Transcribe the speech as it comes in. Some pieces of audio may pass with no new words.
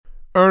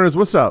Earners,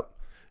 what's up?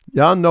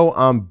 Y'all know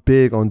I'm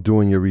big on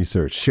doing your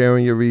research,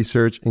 sharing your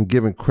research, and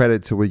giving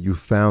credit to where you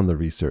found the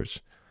research.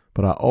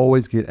 But I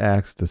always get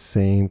asked the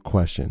same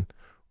question.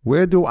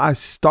 Where do I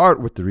start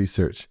with the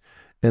research?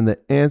 And the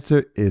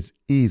answer is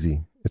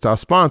easy. It's our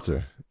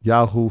sponsor,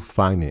 Yahoo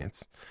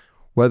Finance.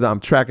 Whether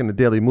I'm tracking the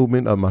daily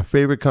movement of my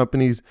favorite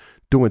companies,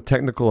 doing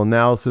technical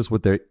analysis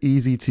with their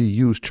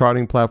easy-to-use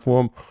charting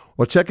platform,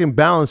 or checking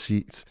balance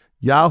sheets,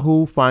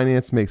 Yahoo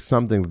Finance makes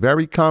something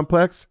very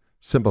complex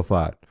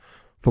simplified.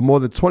 For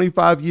more than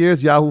 25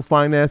 years, Yahoo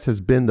Finance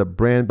has been the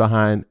brand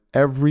behind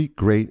every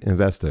great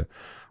investor.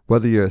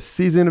 Whether you're a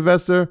seasoned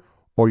investor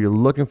or you're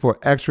looking for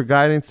extra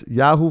guidance,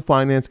 Yahoo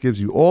Finance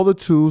gives you all the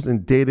tools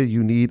and data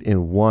you need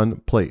in one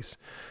place.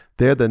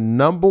 They're the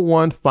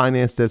 #1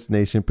 finance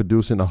destination,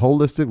 producing a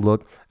holistic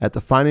look at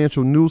the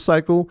financial news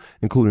cycle,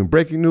 including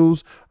breaking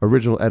news,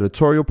 original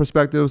editorial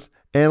perspectives,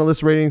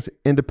 analyst ratings,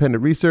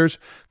 independent research,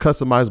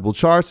 customizable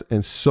charts,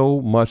 and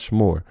so much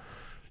more.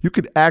 You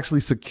could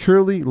actually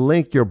securely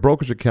link your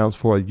brokerage accounts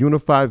for a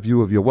unified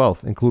view of your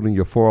wealth, including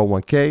your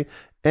 401k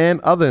and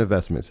other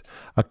investments.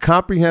 A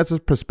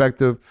comprehensive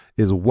perspective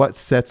is what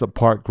sets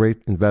apart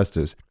great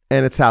investors,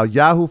 and it's how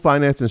Yahoo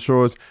Finance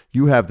ensures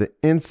you have the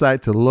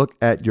insight to look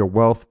at your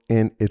wealth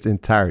in its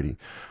entirety.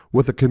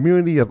 With a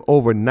community of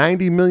over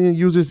 90 million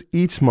users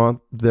each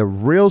month, the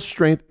real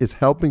strength is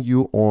helping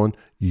you on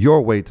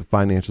your way to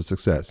financial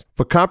success.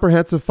 For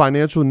comprehensive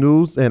financial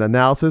news and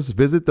analysis,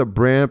 visit the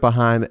brand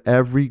behind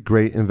every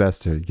great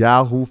investor,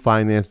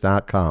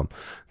 yahoofinance.com.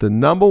 The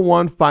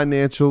 #1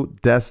 financial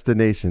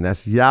destination.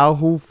 That's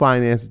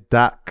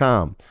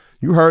yahoofinance.com.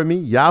 You heard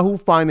me,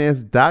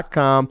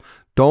 yahoofinance.com.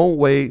 Don't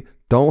wait.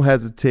 Don't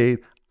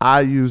hesitate.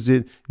 I use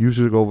it. You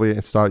should go over there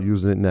and start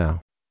using it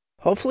now.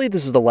 Hopefully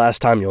this is the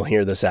last time you'll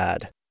hear this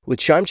ad. With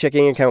Chime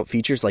checking account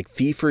features like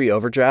fee-free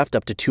overdraft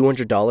up to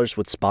 $200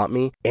 with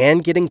SpotMe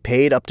and getting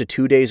paid up to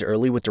 2 days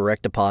early with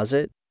direct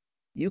deposit,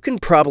 you can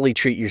probably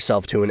treat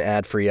yourself to an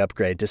ad-free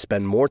upgrade to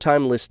spend more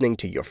time listening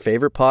to your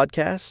favorite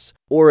podcasts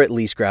or at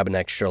least grab an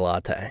extra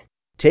latte.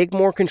 Take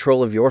more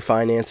control of your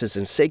finances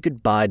and say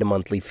goodbye to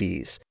monthly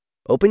fees.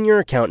 Open your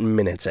account in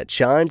minutes at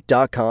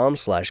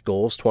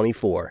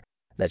chime.com/goals24.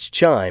 That's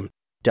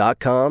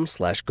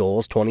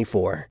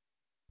chime.com/goals24.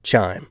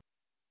 Chime.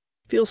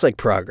 Feels like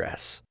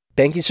progress.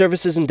 Banking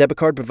services and debit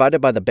card provided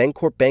by the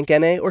Bancorp Bank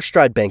N.A. or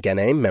Stride Bank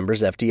N.A.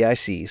 members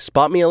FDIC.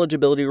 SpotMe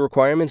eligibility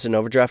requirements and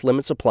overdraft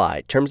limits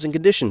apply. Terms and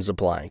conditions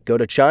apply. Go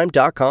to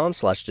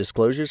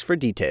chime.com/disclosures for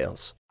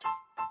details.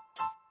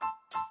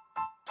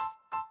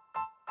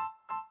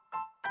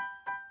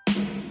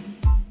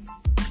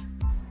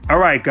 All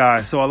right,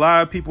 guys. So a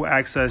lot of people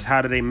ask us,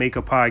 how do they make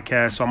a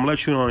podcast? So I'm going to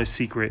let you know a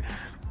secret.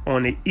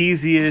 On the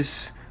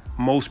easiest,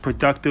 most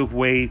productive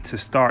way to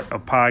start a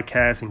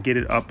podcast and get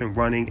it up and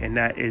running, and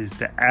that is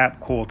the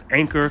app called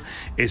Anchor.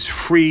 It's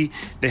free.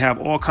 They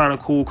have all kind of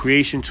cool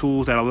creation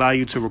tools that allow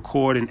you to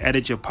record and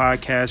edit your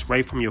podcast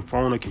right from your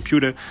phone or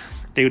computer.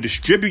 They will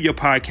distribute your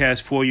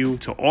podcast for you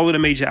to all of the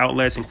major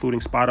outlets,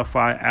 including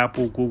Spotify,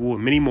 Apple, Google,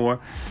 and many more.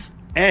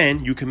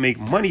 And you can make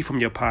money from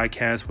your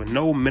podcast with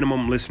no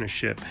minimum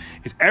listenership.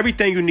 It's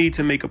everything you need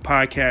to make a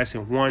podcast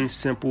in one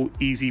simple,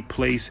 easy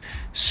place.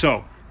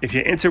 So if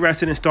you're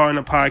interested in starting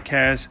a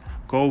podcast,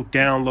 go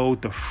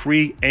download the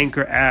free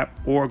Anchor app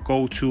or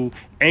go to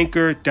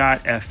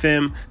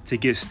anchor.fm to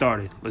get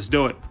started. Let's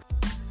do it.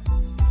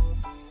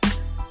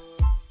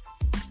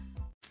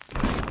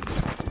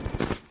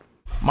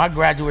 My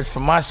graduates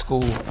from my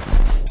school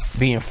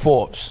being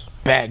Forbes,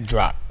 bag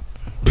drop.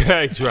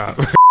 Bag drop.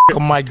 A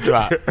mic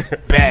drop,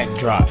 bag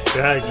drop.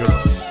 Bag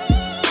drop.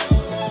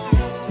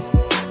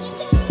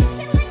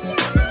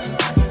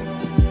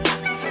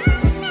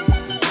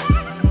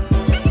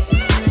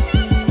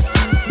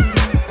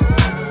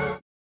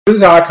 This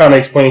is how I kind of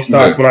explain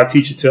stocks when I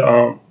teach it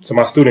to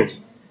my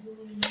students.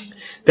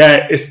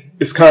 That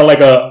it's kind of like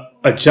a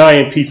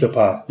giant pizza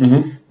pie,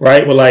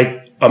 right? With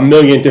like a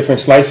million different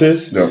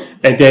slices,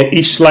 and then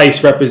each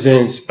slice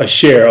represents a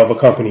share of a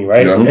company,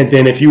 right? And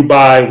then if you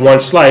buy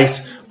one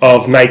slice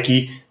of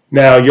Nike,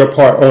 now you're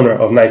part owner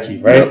of Nike,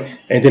 right?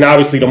 And then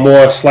obviously the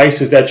more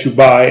slices that you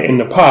buy in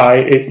the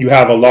pie, you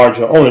have a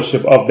larger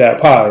ownership of that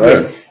pie,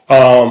 right?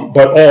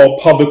 But all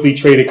publicly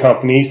traded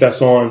companies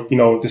that's on,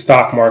 the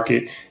stock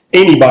market,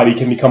 anybody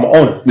can become an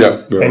owner.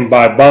 And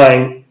by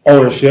buying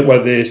ownership,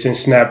 whether it's in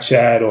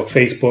Snapchat or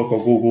Facebook or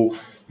Google,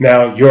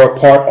 now you're a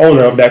part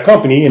owner of that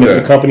company. And if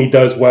the company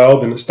does well,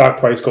 then the stock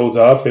price goes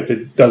up. If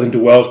it doesn't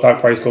do well, stock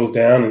price goes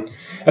down. And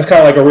that's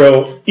kind of like a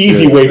real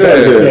easy way to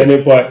understand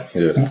it. But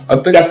I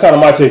think that's kind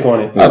of my take on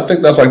it. I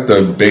think that's like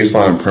the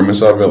baseline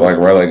premise of it. Like,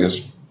 right, like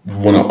it's we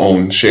want to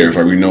own shares,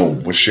 right? We know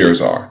what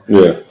shares are.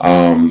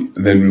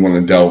 Then we want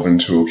to delve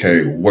into,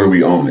 okay, what are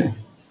we owning?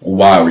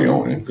 Why are we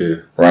owning?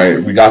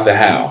 Right? We got the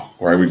how,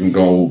 right? We can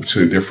go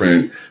to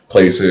different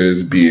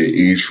places, be it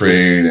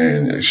E-Trade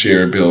and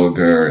Share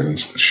Builder and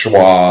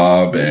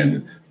Schwab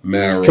and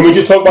Merrill. Can we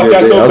just talk about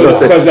that though?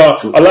 Because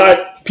a lot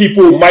of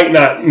people might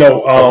not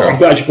know. I'm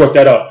glad you brought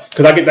that up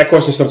because I get that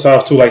question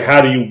sometimes too. Like,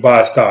 how do you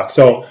buy stock?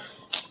 So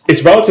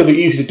it's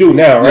relatively easy to do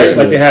now, right?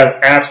 They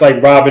have apps like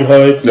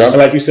Robinhood, and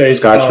like you say,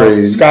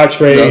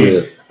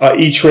 Scottrade,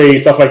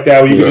 E-Trade, stuff like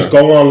that, where you can just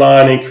go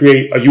online and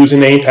create a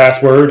username,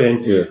 password,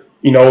 and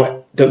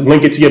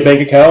link it to your bank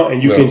account,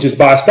 and you can just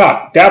buy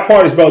stock. That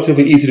part is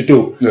relatively easy to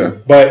do.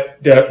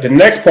 But the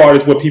next part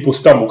is where people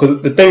stumble,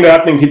 because the thing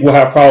that I think people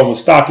have problems with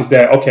stock is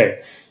that,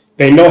 okay,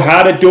 they know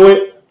how to do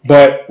it,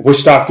 but which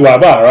stock do I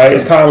buy, right?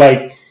 It's kind of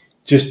like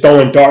just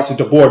throwing darts at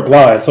the board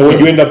blind. So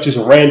you end up just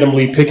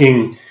randomly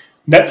picking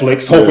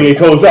Netflix, hoping it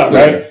goes up,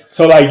 right?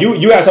 So like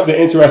you had something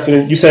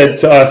interesting. You said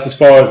to us, as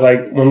far as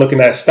like when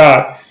looking at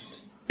stock,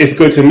 it's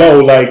good to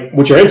know like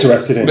what you're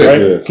interested in,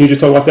 right? Can you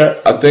just talk about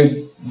that? I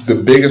think the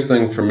biggest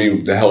thing for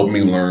me that helped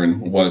me learn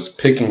was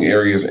picking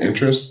areas of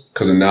interest,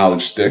 because the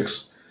knowledge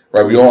sticks,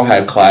 right? We all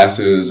had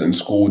classes in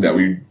school that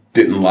we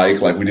didn't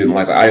like. I didn't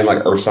like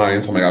earth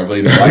science. I'm like, I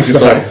really didn't like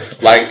it.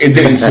 So like it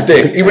didn't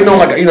stick. Even though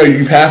like,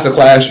 you pass a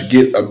class, you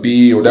get a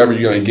B or whatever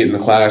you're going to get in the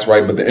class,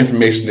 right? But the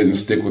information didn't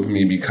stick with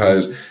me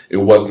because it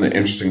wasn't an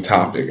interesting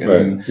topic.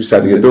 And you just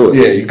had to get through it.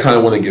 Yeah, you kind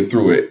of want to get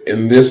through it.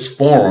 In this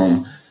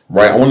forum,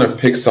 right, I want to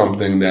pick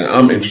something that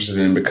I'm interested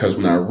in, because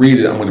when I read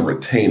it, I'm going to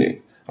retain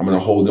it. I'm going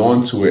to hold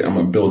on to it. I'm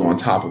going to build on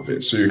top of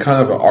it. So you're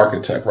kind of an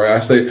architect, right?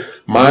 I say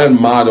my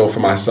motto for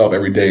myself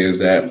every day is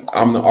that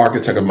I'm the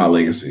architect of my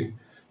legacy.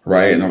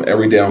 Right. And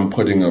every day I'm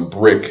putting a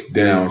brick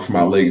down for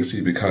my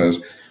legacy,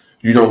 because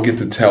you don't get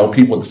to tell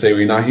people to say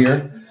we're not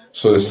here.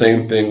 So the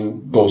same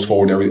thing goes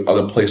forward in every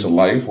other place of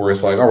life, where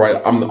it's like, all right,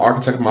 I'm the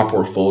architect of my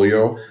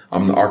portfolio.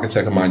 I'm the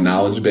architect of my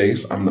knowledge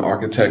base. I'm the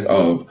architect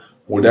of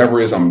whatever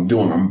it is I'm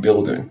doing, I'm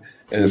building.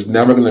 And it's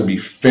never going to be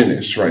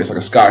finished, right? It's like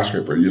a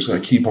skyscraper. You're just going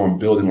to keep on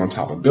building on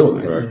top of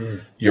building. Right.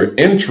 Your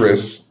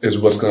interest is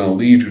what's going to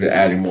lead you to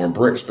adding more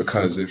bricks,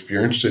 because if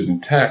you're interested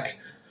in tech,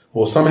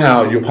 well,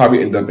 somehow you'll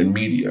probably end up in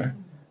media.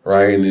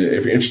 Right. And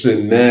if you're interested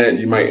in that,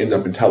 you might end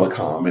up in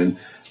telecom and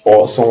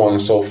so on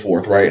and so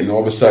forth. Right. And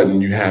all of a sudden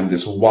you have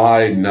this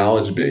wide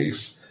knowledge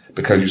base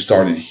because you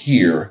started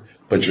here,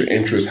 but your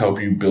interests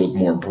help you build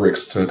more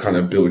bricks to kind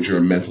of build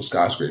your mental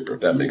skyscraper, if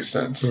that makes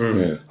sense.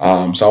 So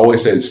I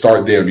always say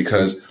start there,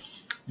 because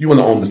you want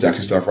to own the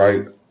sexy stuff,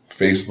 right?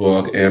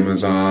 Facebook,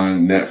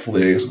 Amazon,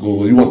 Netflix,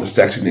 Google. You want the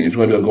sexy names. You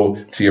want to be able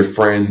to go to your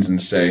friends and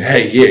say,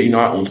 hey,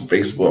 I own some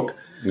Facebook.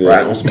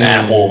 Right, on some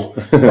Apple,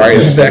 right?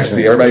 It's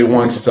sexy. Everybody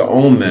wants to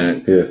own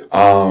that.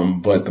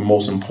 But the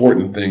most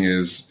important thing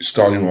is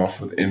starting off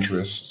with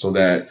interest, so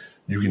that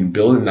you can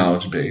build a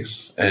knowledge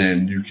base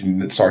and you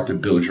can start to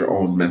build your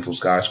own mental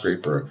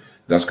skyscraper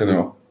that's going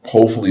to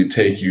hopefully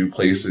take you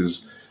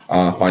places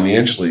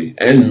financially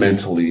and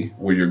mentally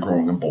where you're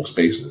growing in both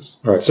spaces.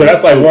 Right. So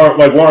that's like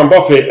Warren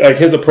Buffett. Like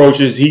his approach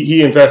is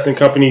he invests in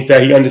companies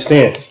that he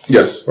understands.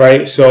 Yes.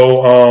 Right.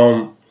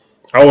 So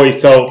I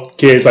always tell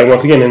kids, like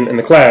once again in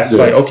the class,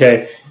 like,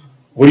 okay,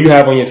 what do you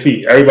have on your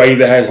feet? Everybody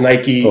either has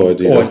Nike or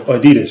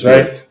Adidas,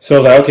 right? So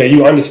it's like, okay,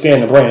 you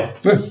understand the brand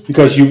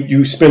because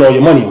you spend all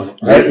your money on it,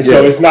 right? And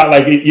so it's not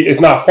like it's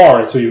not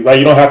foreign to you, right?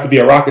 You don't have to be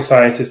a rocket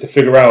scientist to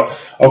figure out,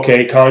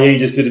 okay, Kanye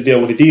just did a deal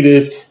with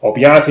Adidas, or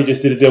Beyonce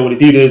just did a deal with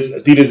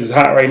Adidas. Adidas is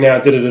hot right now,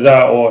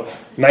 or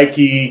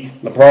Nike,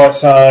 LeBron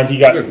signed, he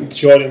got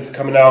Jordans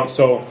coming out.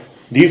 So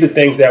these are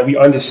things that we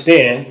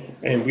understand.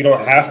 And we don't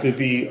have to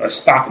be a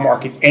stock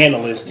market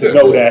analyst to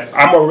know that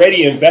I'm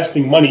already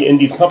investing money in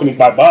these companies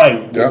by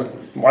buying them.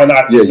 Why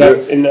not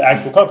invest in the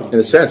actual company? In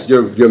a sense,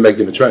 you're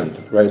making a trend,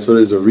 right? So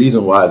there's a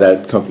reason why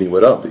that company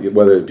went up,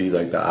 whether it be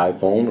like the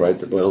iPhone, right?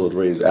 Whether it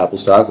raise Apple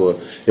stock, or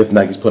if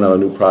Nike's putting out a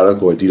new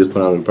product or Adidas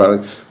putting out a new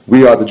product,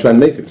 we are the trend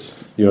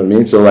makers. You know what I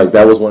mean? So like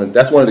that's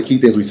one of the key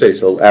things we say.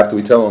 So after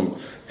we tell them,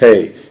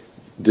 hey,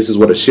 this is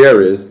what a share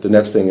is, the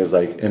next thing is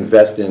like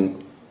invest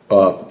in,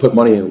 put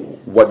money in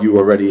what you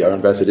already are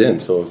invested in.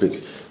 So if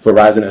it's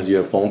Verizon as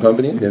your phone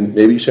company, then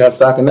maybe you should have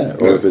stock in that.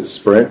 Or if it's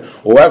Sprint,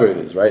 or whatever it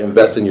is, right?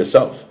 Invest in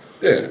yourself.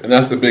 Yeah, and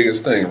that's the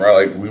biggest thing,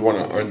 right? Like, we want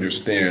to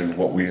understand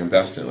what we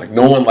invest in. Like,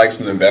 no one likes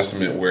an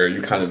investment where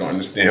you kind of don't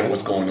understand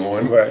what's going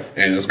on. Right.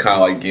 And it's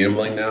kind of like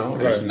gambling now.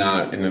 Right. It's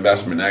not an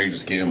investment. Now you're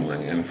just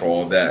gambling. And for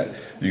all that,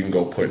 you can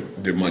go put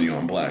your money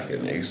on black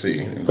and AC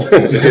and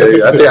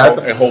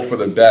hope for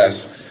the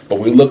best. But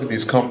when we look at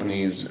these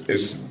companies,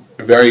 it's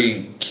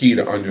very key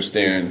to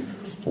understand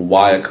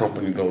why a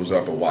company goes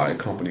up or why a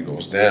company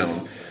goes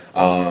down.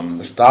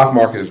 The stock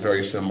market is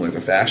very similar to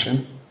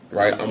fashion,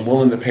 right? I'm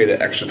willing to pay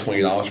the extra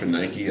 $20 for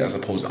Nike as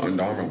opposed to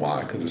Under Armour.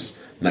 Why?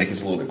 Because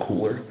Nike's a little bit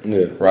cooler,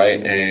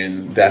 right?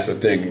 And that's the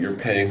thing. You're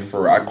paying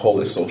for, I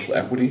call it social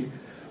equity.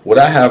 What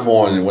I have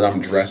on and what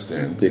I'm dressed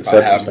in,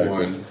 I have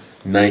on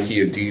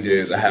Nike,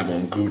 Adidas, I have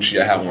on Gucci,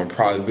 I have on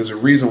Prada. There's a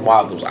reason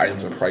why those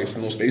items are priced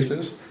in those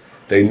spaces.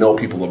 They know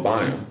people are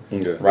buying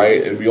them,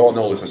 right? And we all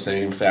know it's the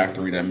same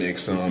factory that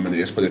makes them, and they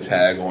just put a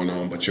tag on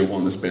them, but you're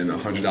willing to spend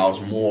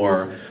 $100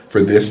 more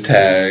for this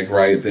tag,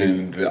 right,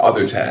 than the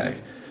other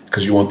tag,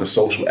 because you want the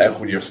social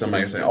equity of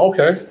somebody saying,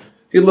 okay,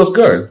 he looks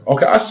good.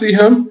 Okay, I see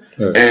him,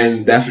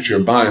 and that's what you're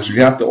buying. So you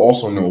have to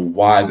also know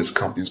why this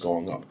company's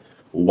going up,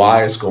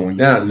 why it's going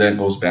down, and that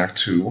goes back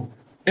to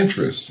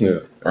interest.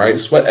 All right,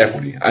 sweat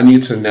equity. I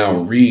need to now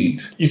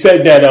read. You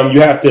said that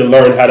you have to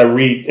learn how to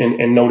read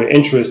and know the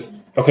interest.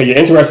 Okay, you're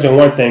interested in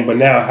one thing, but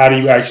now how do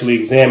you actually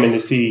examine to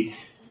see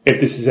if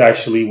this is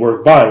actually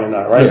worth buying or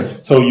not, right? Yeah.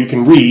 So you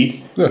can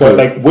read, but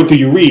like, what do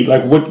you read?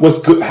 Like,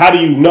 what's good? How do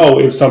you know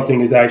if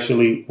something is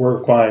actually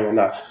worth buying or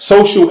not?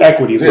 Social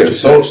equity is what you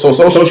said. So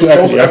social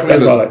equity.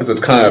 That's it's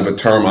kind of a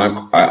term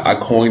I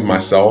coined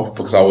myself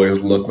because I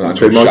always look when I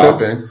go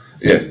shopping.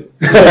 Yeah.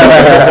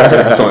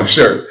 It's on a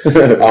shirt.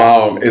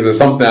 Is it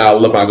something I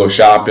look when I go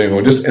shopping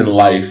or just in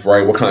life,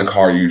 right? What kind of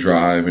car you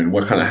drive and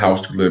what kind of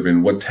house you live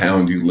in? What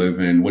town do you live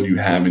in? What do you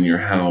have in your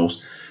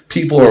house?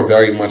 People are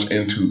very much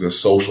into the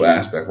social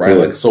aspect, right?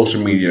 Like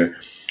social media.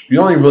 You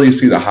only really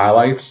see the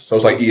highlights. So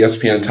it's like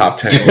ESPN top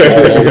 10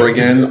 all over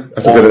again.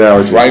 That's a good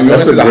analogy. Right?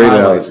 That's a great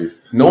analogy.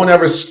 No one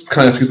ever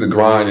kind of sees the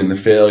grind and the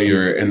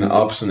failure and the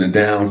ups and the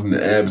downs and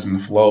the ebbs and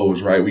the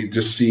flows, right? We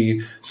just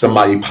see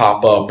somebody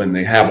pop up and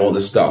they have all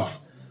this stuff.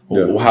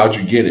 Well, how'd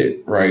you get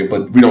it, right?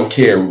 But we don't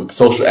care. What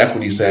social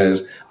equity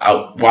says,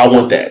 I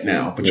want that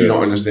now. But you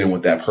don't understand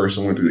what that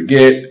person went through to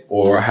get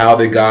or how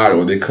they got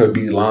or they could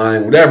be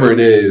lying, whatever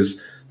it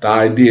is. The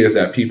idea is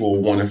that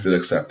people want to feel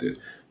accepted.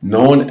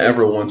 No one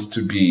ever wants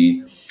to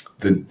be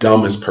the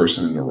dumbest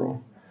person in the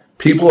room.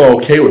 People are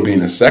okay with being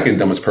the second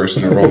dumbest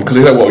person in the room because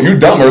they're like, well, you're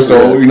dumber,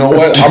 so you know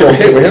what? I'm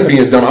okay with him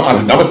being dumb. I'm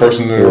not the dumbest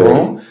person in the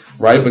room,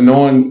 right? But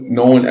no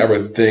one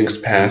ever thinks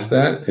past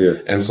that. Yeah.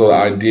 And so the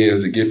idea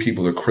is to get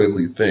people to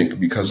critically think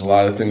because a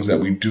lot of things that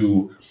we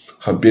do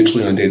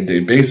habitually on a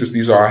day-to-day basis,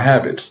 these are our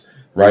habits,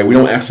 right? We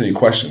don't ask any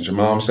questions. Your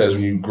mom says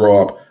when you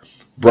grow up,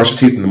 brush your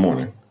teeth in the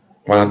morning.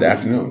 Why not the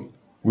afternoon?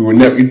 We're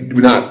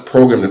not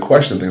programmed to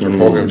question things. We're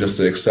programmed just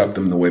to accept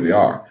them the way they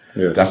are.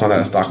 Yeah. That's not how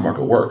the stock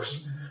market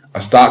works.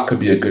 A stock could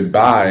be a good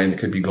buy and it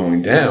could be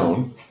going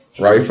down,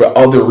 right, for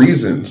other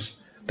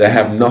reasons that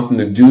have nothing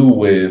to do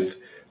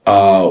with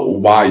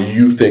why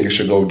you think it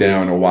should go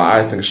down or why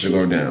I think it should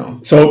go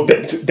down. So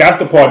that's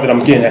the part that I'm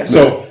getting at.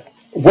 So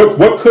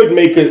what could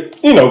make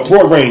it,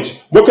 broad range,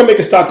 what could make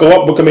a stock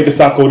go up, what could make a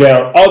stock go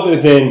down other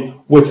than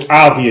what's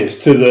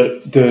obvious to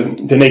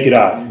the naked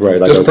eye? Right,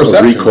 like just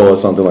perception. A recall or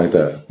something like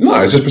that.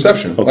 No, it's just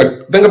perception. Okay.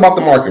 Like, think about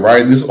the market,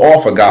 right? This is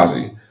all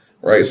Fugazi,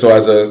 right? So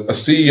as a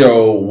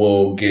CEO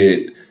will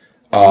get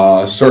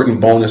certain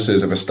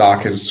bonuses if a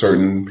stock hits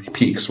certain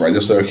peaks, right?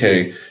 They'll say,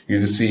 okay, you're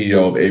the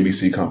CEO of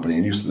ABC company.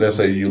 And let's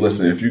say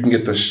if you can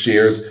get the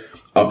shares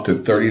up to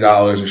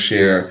 $30 a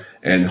share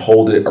and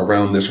hold it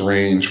around this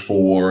range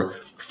for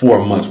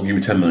 4 months, we'll give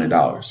you $10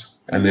 million.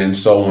 And then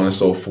so on and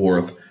so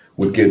forth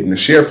with getting the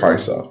share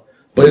price up.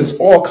 But it's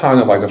all kind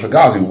of like a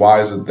Fugazi.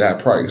 Why is it that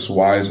price?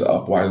 Why is it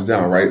up? Why is it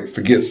down, right?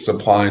 Forget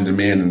supply and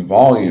demand and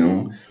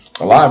volume.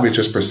 A lot of it's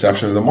just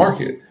perception of the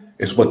market.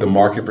 It's what the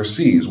market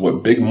perceives,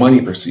 what big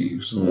money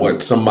perceives,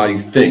 what somebody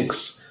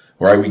thinks,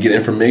 right? We get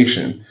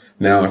information.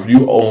 Now, if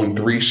you own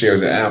 3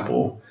 shares of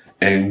Apple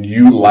and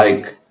you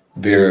like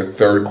their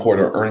third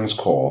quarter earnings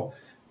call,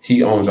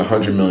 he owns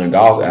 $100 million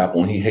of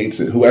Apple and he hates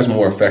it. Who has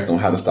more effect on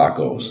how the stock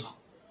goes?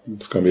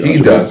 It's going to be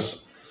he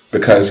does,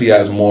 because he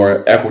has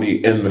more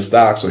equity in the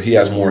stock, so he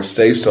has more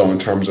say-so in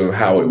terms of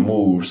how it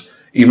moves.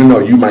 Even though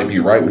you might be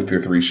right with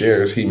your 3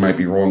 shares, he might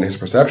be wrong in his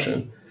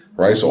perception.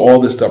 Right, so all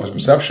this stuff is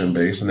perception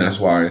based, and that's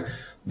why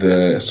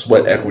the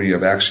sweat equity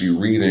of actually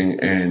reading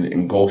and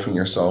engulfing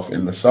yourself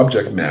in the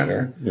subject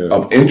matter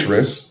of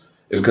interest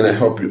is going to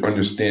help you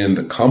understand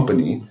the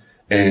company.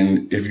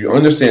 And if you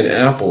understand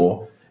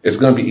Apple, it's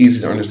going to be easy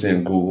to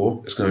understand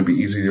Google. It's going to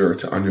be easier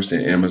to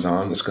understand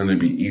Amazon. It's going to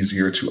be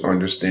easier to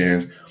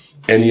understand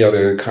any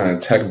other kind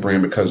of tech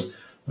brand because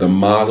the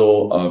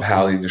model of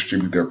how they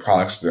distribute their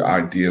products, their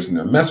ideas, and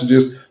their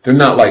messages, they're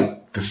not like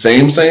the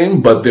same,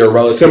 but they're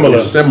relatively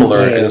similar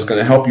and it's going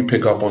to help you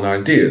pick up on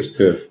ideas.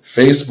 Yeah.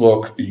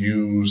 Facebook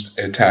used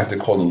a tactic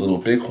called a Little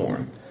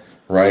Bighorn,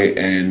 right?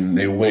 And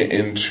they went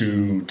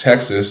into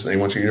Texas, they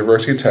went to the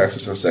University of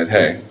Texas and said,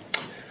 hey,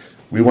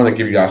 we want to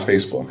give you guys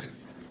Facebook.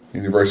 The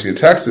University of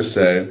Texas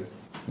said,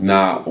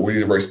 nah, we're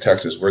University of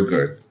Texas, we're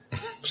good.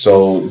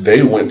 So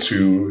they went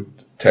to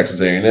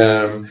Texas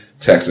A&M,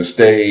 Texas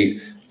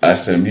State,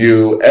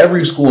 SMU,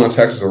 every school in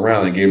Texas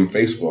around, and gave them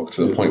Facebook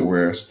to the point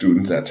where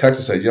students at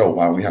Texas said, yo,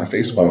 why don't we have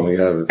Facebook? Why don't we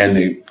have it?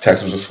 And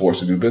Texas was forced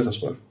to do business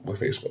with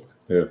Facebook.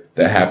 Yeah.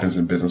 That happens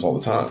in business all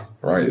the time,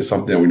 right? It's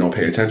something that we don't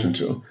pay attention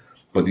to.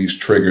 But these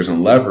triggers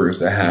and levers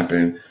that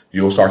happen,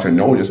 you'll start to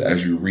notice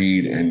as you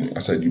read. And I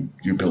said,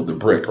 you build the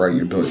brick, right?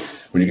 You build,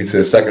 when you get to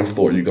the second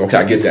floor, you go, okay,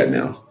 I get that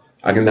now.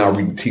 I can now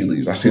read the tea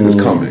leaves. I see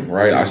this coming,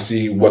 right? I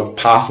see what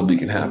possibly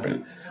can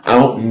happen. I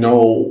don't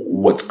know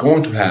what's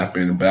going to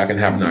happen, but I can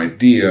have an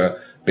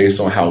idea based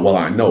on how well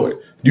I know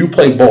it. You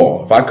play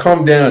ball. If I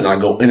come down and I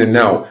go in and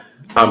out,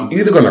 I'm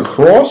either going to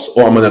cross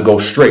or I'm going to go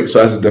straight.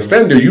 So as a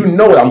defender, you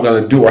know what I'm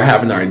going to do or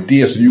have an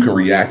idea so you can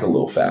react a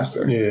little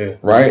faster. Yeah.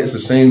 Right? It's the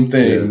same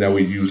thing that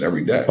we use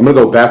every day. I'm going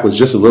to go backwards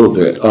just a little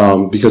bit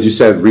because you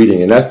said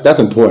reading, and that's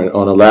important.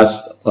 On the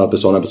last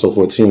episode, episode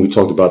 14, we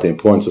talked about the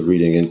importance of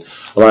reading, and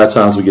a lot of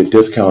times we get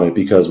discounted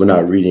because we're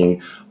not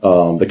reading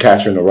The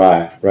Catcher in the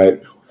Rye,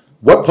 right?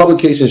 What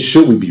publications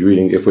should we be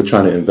reading if we're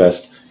trying to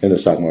invest in the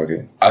stock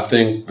market? I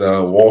think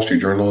the Wall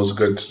Street Journal is a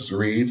good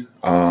read.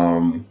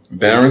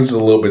 Barron's is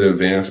a little bit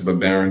advanced, but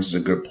Barron's is a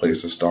good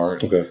place to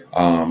start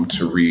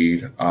to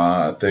read.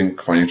 I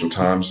think Financial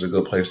Times is a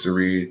good place to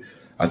read.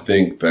 I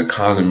think The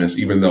Economist,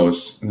 even though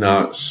it's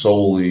not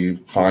solely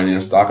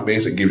finance stock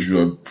based, it gives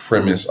you a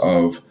premise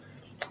of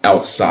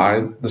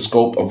outside the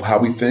scope of how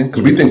we think,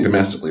 because we think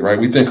domestically, right?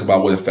 We think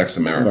about what affects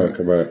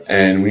America. Right.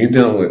 And when you're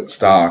dealing with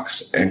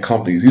stocks and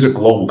companies, these are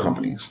global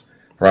companies,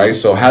 right?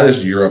 So how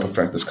does Europe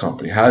affect this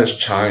company? How does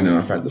China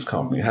affect this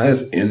company? How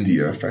does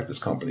India affect this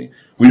company?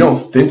 We don't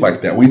think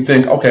like that. We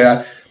think,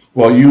 okay,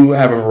 you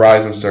have a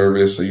Verizon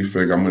service, so you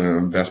figure I'm going to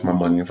invest my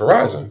money in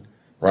Verizon,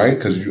 right?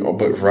 But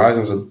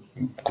Verizon's a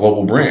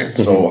global brand.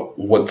 So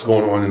what's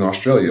going on in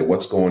Australia?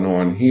 What's going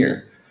on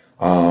here?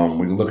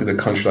 When you look at a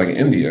country like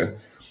India,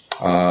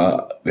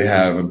 they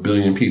have 1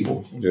 billion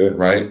people,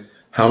 right?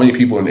 How many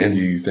people in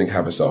India do you think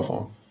have a cell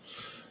phone?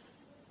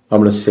 I'm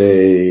going to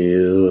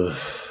say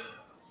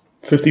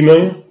 50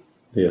 million?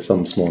 Yeah,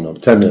 something small number.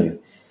 10 million.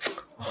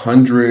 8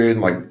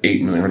 million,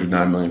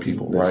 109 million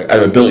people, right? Out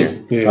of 1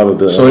 billion.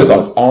 Yeah. So it's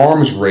an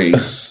arms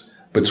race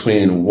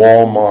between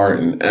Walmart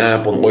and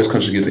Apple and all these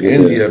countries to get to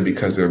India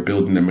because they're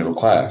building the middle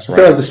class, right? I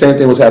feel like the same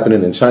thing was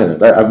happening in China.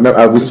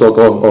 We spoke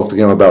off the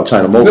game about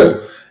China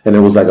Mobile. And it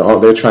was like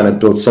they're trying to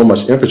build so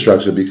much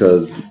infrastructure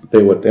because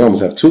they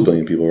almost have 2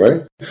 billion people,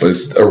 right? But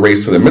it's a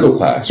race to the middle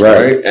class,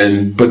 right?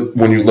 But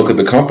when you look at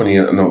the company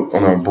on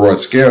a broad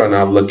scale, and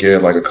I look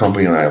at like a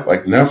company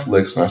like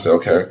Netflix, and I say,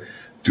 okay,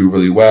 do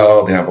really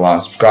well. They have a lot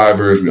of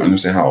subscribers. We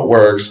understand how it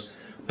works,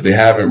 but they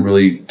haven't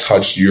really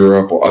touched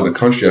Europe or other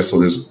countries yet. So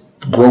there's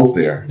growth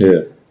there.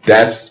 Yeah.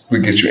 That's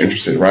what gets you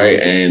interested, right?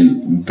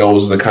 And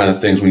those are the kind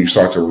of things when you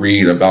start to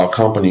read about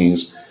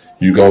companies.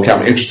 You go, okay,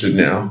 I'm interested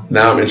now.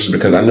 Now I'm interested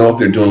because I know if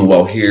they're doing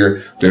well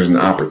here, there's an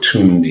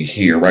opportunity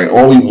here, right?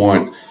 All we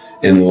want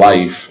in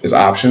life is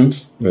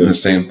options. And the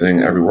same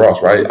thing everywhere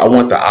else, right? I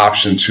want the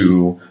option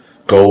to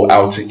go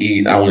out to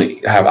eat. I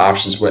want to have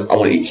options. I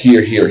want to eat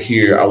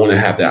here. I want to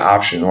have that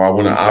option. Or I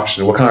want an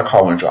option. What kind of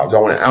car I want to drive? Do I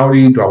want an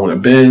Audi? Do I want a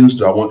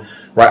Benz? I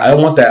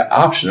want that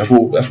option. That's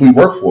what we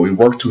work for. We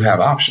work to have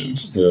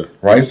options,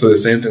 right? So the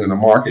same thing in the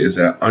market is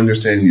that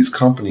understanding these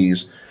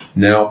companies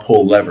now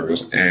pull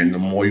levers, and the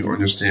more you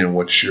understand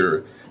what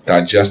you're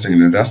digesting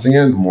and investing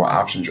in, the more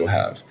options you'll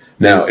have.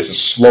 Now, it's a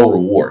slow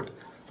reward.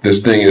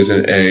 This thing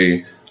isn't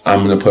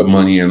I'm going to put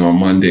money in on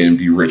Monday and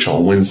be rich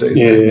on Wednesday.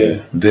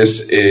 Yeah.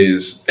 This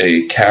is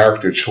a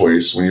character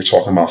choice when you're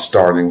talking about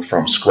starting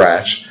from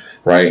scratch,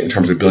 right, in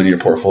terms of building your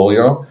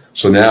portfolio.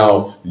 So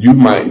now you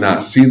might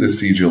not see the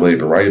seed you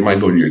labor, right? It might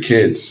go to your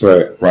kids,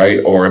 right?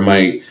 Or it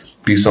might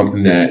be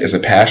something that is a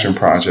passion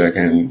project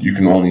and you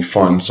can only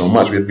fund so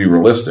much. We have to be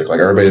realistic. Like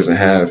everybody doesn't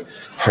have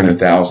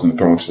 100,000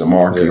 thrown into the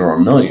market or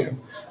 1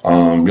 million.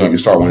 You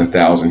start with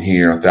 1,000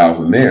 here,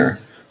 1,000 there.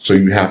 So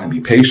you have to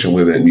be patient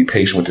with it and be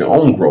patient with your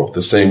own growth,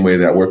 the same way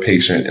that we're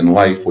patient in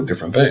life with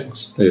different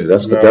things. Yeah,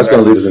 that's going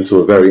to lead us into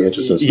a very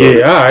interesting story.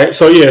 Yeah, all right.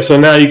 So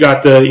now you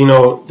got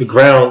the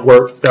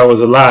groundwork. That was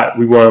a lot.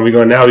 We're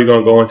going to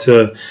go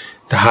into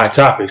the hot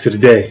topics of the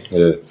day.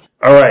 Yeah.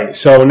 All right,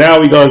 so now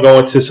we're going to go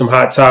into some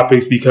hot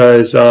topics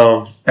because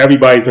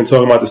everybody's been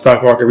talking about the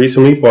stock market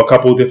recently for a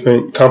couple of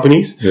different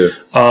companies. Yeah.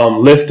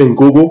 Lyft and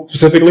Google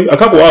specifically, a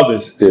couple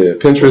others. Yeah,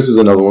 Pinterest is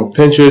another one.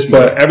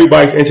 But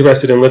everybody's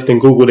interested in Lyft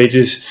and Google.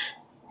 Lyft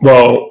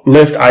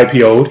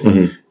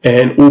IPO'd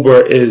and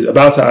Uber is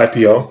about to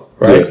IPO,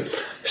 right? Yeah.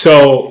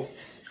 So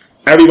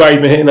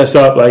everybody's been hitting us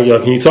up like,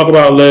 can you talk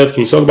about Lyft?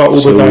 Can you talk about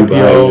Uber's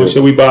IPO?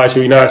 Should we buy?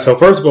 Should we not? So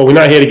first of all, we're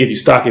not here to give you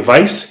stock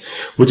advice.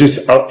 We're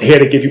just here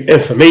to give you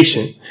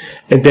information.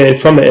 And then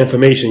from the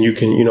information, you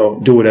can,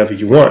 do whatever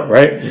you want,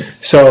 right?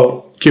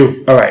 So,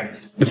 Q, all right.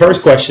 The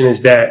first question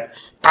is that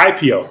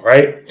IPO,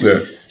 right?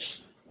 Yeah.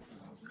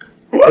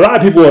 A lot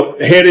of people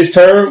hear this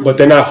term, but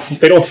they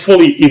don't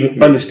fully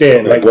even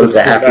understand. Like, what does the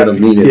acronym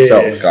mean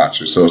itself?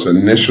 Gotcha. So it's an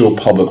initial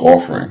public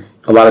offering.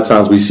 A lot of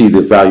times we see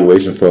the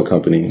valuation for a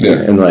company, and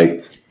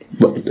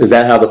is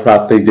that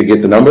how they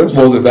get the numbers?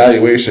 Well, the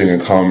valuation can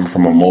come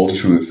from a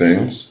multitude of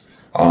things.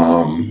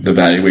 The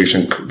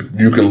valuation,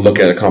 you can look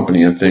at a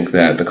company and think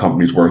that the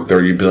company's worth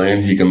 $30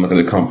 billion. You can look at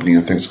a company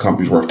and think the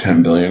company's worth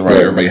 $10 billion, right?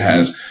 Everybody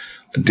has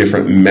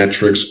different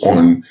metrics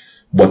on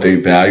what they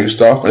value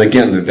stuff. And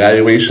again, the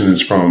valuation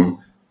is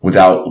from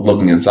without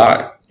looking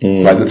inside,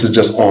 right? This is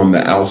just on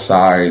the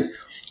outside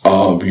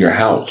of your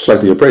house. It's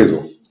like the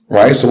appraisal.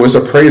 Right? So it's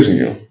appraising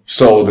you.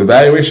 So the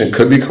valuation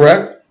could be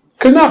correct,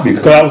 could not be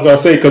correct. Because I was going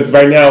to say, because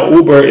right now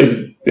Uber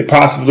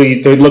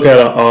they're looking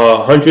at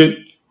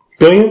 $100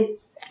 billion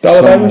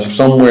valuation?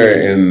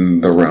 Somewhere in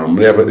the realm.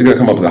 Yeah, but they're going to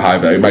come up with a high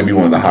value. It might be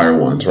one of the higher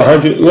ones,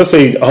 right? Let's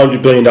say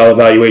 $100 billion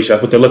valuation.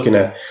 That's what they're looking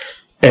at.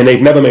 And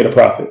they've never made a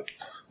profit.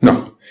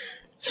 No.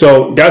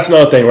 So that's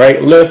another thing, right?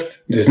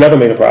 Lyft has never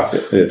made a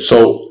profit. Yeah.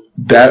 So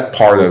that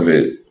part of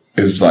it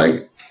is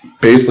like,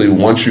 basically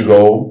once you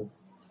go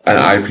an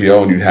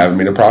IPO and you haven't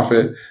made a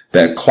profit,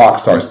 that clock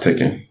starts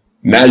ticking.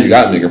 Now you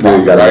got to make a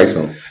profit, right?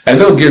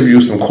 And they'll give you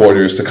some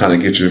quarters to kind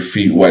of get your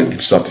feet wet,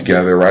 get stuff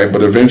together, right?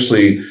 But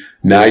eventually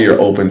Now you're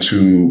open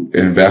to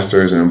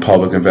investors and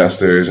public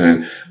investors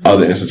and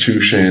other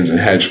institutions and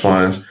hedge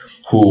funds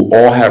who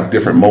all have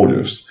different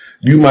motives.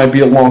 You might be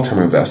a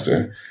long-term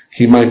investor.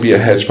 He might be a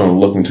hedge fund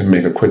looking to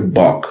make a quick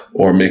buck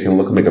or make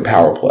a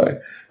power play,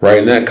 right?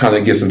 And that kind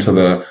of gets into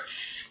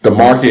the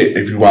market.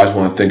 If you guys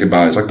want to think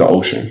about it, it's like the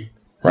ocean,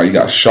 right? You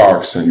got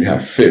sharks and you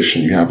have fish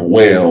and you have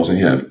whales and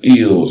you have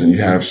eels and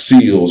you have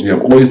seals. And you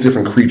have all these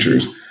different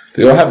creatures.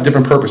 They all have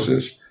different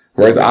purposes,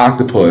 right? The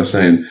octopus,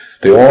 and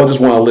they all just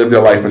want to live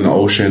their life in the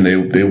ocean.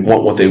 They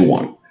want what they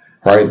want,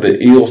 right?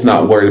 The eel's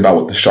not worried about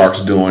what the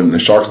shark's doing. And the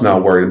shark's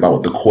not worried about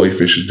what the koi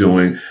fish is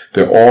doing.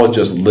 They're all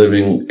just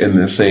living in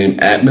the same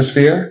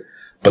atmosphere,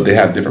 but they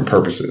have different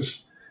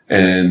purposes.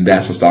 And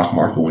that's the stock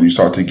market when you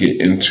start to get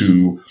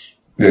into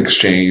the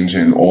exchange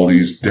and all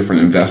these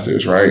different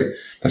investors, right?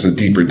 That's a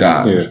deeper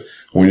dive. Yeah.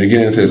 When you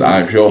get into this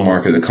IPO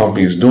market, the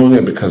company is doing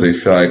it because they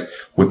feel like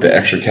with the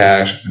extra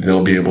cash,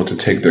 they'll be able to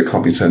take their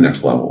company to the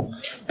next level.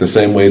 The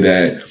same way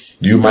that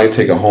you might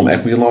take a home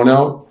equity loan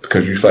out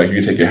because you feel like you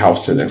can take your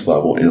house to the next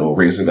level and it'll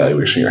raise the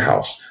valuation of your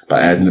house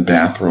by adding the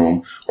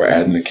bathroom or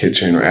adding the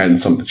kitchen or adding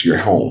something to your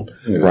home,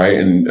 right?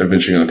 And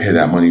eventually you're going to pay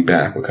that money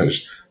back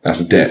because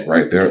that's debt,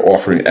 right? They're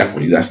offering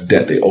equity. That's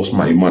debt. They owe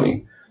somebody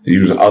money. They're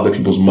using other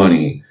people's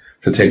money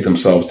to take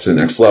themselves to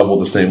the next level.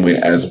 The same way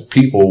as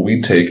people,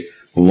 we take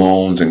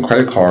loans and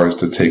credit cards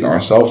to take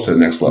ourselves to the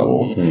next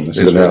level. It's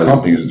what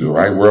companies do,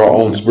 right?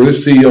 We're the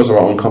CEOs of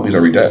our own companies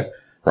every day,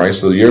 right?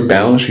 So your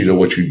balance sheet of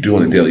what you do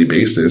on a daily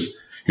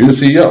basis, you're the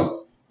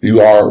CEO.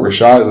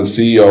 Rashad is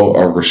the CEO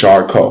of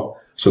Rashad Co.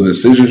 So the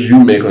decisions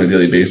you make on a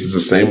daily basis,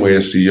 the same way a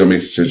CEO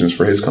makes decisions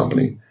for his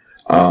company.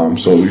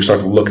 So you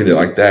start to look at it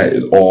like that,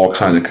 it all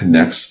kind of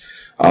connects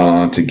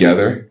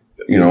together.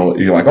 You know,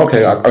 you're like,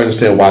 okay, I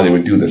understand why they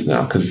would do this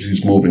now because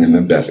he's moving in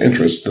the best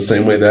interest, the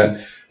same way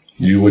that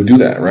you would do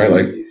that, right?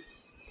 Like,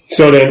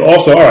 so then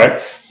also, all right,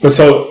 but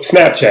so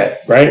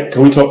Snapchat, right?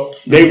 Can we talk?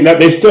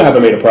 They still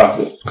haven't made a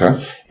profit,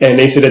 okay? And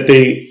they said that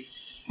they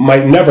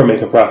might never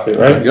make a profit,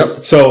 right?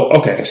 Yep.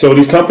 So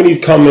these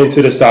companies come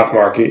into the stock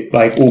market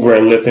like Uber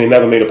and Lyft, and they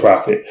never made a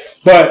profit.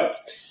 But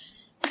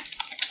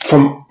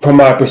from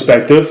my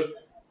perspective,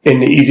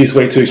 and the easiest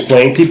way to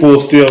explain, people will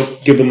still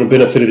give them the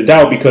benefit of the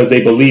doubt because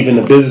they believe in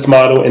the business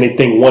model and they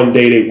think one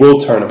day they will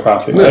turn a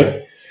profit,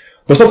 right?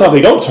 But sometimes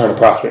they don't turn a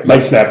profit,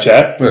 like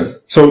Snapchat. Yeah.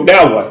 So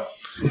now what?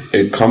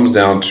 It comes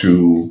down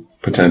to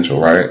potential,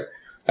 right?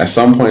 At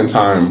some point in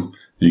time,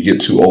 you get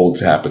too old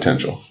to have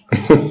potential.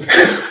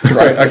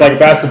 Right? It's like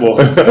basketball.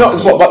 No,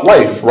 it's like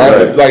life,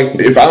 right? Like,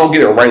 if I don't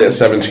get it right at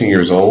 17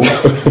 years old,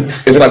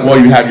 it's like, well,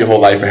 you have your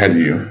whole life ahead of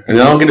you. And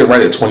I don't get it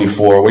right at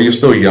 24, where you're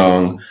still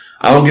young.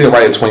 I don't get it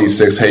right at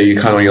 26. Hey,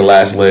 you're kind of on your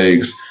last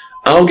legs.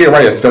 I don't get it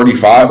right at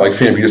 35. Like,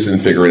 fam, you just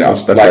didn't figure it out.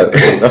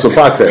 That's what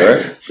Fox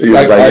said, right? He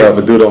was like, if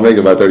a dude don't make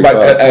it by 35.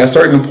 At a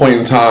certain point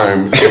in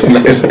time,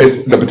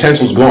 it's the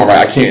potential's gone,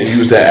 right? I can't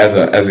use that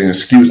as an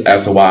excuse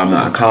as to why I'm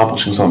not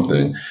accomplishing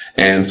something.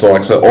 And so,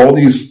 like I said, all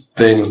these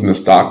things in the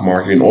stock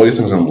market and all these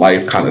things in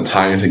life kind of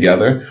tie in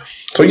together.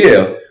 So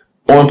yeah,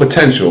 on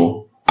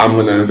potential, I'm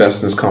going to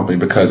invest in this company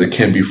because it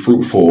can be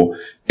fruitful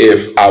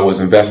if I was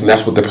investing.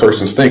 That's what the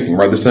person's thinking,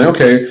 right? They're saying,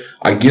 okay,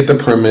 I get the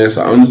premise.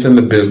 I understand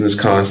the business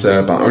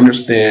concept. I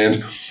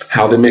understand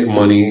how they make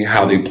money,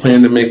 how they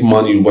plan to make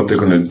money, what they're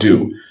going to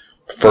do.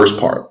 First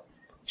part.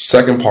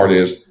 Second part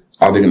is,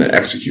 are they going to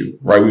execute,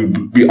 right?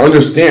 We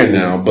understand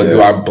now, but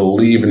do I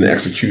believe in the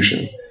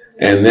execution?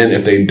 And then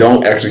if they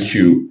don't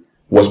execute,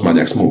 what's my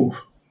next move?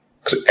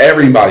 Because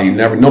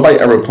nobody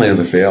ever plans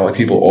to fail. Like,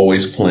 people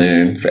always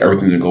plan for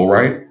everything to go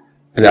right.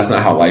 And that's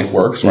not how life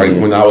works, right?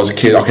 Mm-hmm. When I was a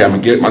kid, okay, I'm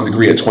going to get my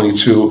degree at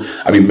 22.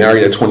 I'll be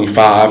married at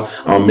 25.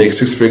 I'm going to make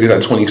 6 figures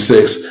at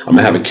 26. I'm going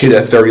to have a kid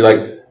at 30.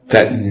 Like,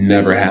 that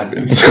never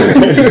happens.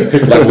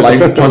 Like,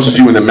 life punches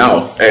you in the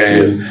mouth.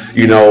 And,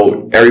 you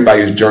know,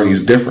 everybody's journey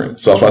is different.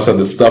 So that's why I said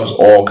this stuff is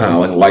all kind of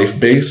like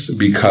life-based,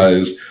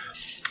 because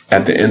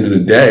at the end of the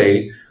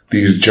day,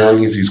 these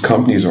journeys these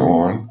companies are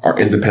on are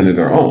independent of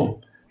their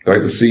own.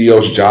 Like, the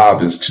CEO's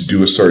job is to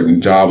do a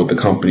certain job with the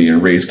company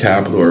and raise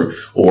capital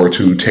or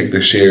to take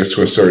the shares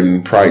to a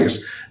certain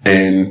price.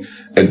 And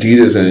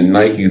Adidas and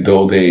Nike,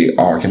 though they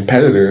are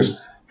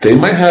competitors, they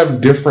might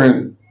have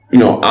different,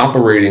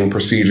 operating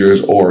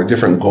procedures or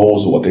different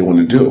goals of what they want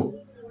to do.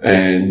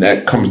 And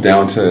that comes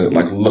down to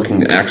like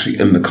looking actually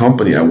in the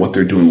company at what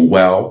they're doing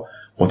well,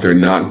 what they're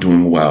not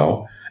doing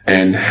well,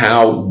 and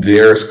how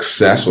their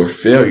success or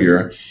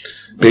failure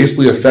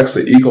basically affects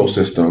the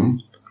ecosystem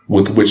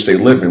with which they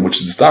live in,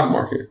 which is the stock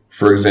market.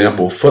 For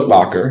example, Foot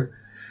Locker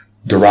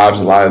derives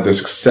a lot of their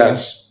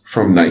success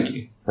from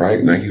Nike,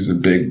 right? Nike's the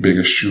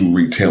biggest shoe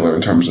retailer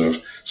in terms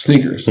of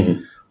sneakers.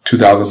 Mm-hmm.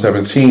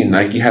 2017,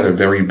 Nike had a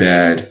very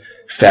bad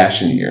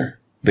fashion year.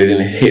 They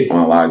didn't hit on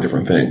a lot of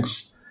different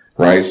things,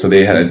 right? So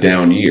they had a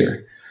down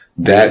year.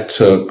 That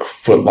took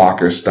Foot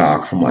Locker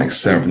stock from like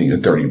 $70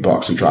 to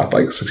 $30. It dropped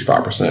like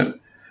 65%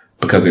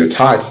 because they're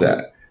tied to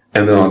that.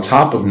 And then on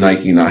top of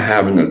Nike not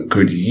having a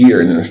good year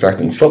and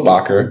affecting Foot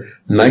Locker,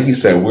 Nike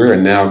said, we're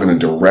now going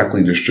to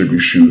directly distribute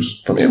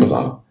shoes from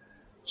Amazon.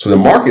 So the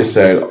market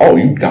said, oh,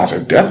 you guys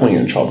are definitely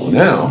in trouble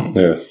now.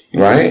 Yeah.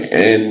 Right?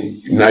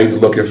 And now you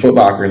look at Foot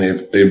Locker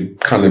and they've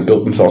kind of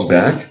built themselves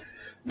back.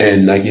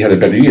 And Nike had a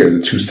better year. The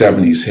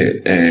 270s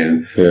hit,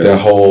 and the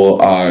whole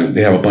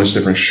they have a bunch of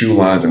different shoe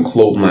lines and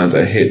clothing lines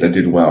that hit that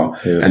did well.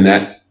 Yeah. And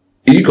that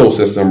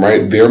ecosystem,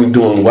 right? They're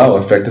doing well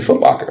affected Foot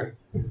Locker.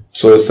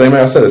 So the same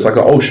way I said, it's like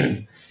an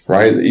ocean,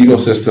 right? The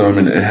ecosystem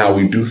and how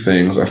we do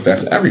things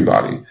affects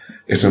everybody.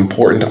 It's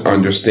important to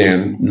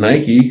understand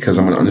Nike because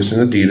I'm going to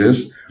understand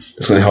Adidas.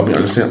 It's going to help me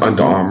understand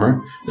Under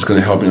Armour. It's going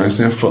to help me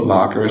understand Foot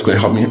Locker. It's going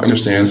to help me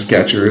understand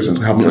Skechers. And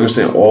help me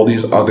understand all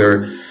these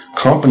other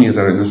companies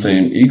that are in the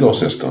same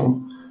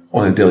ecosystem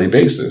on a daily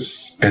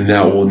basis. And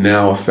that will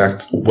now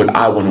affect what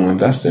I want to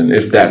invest in,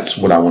 if that's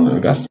what I want to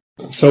invest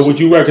in. So would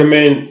you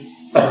recommend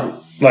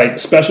like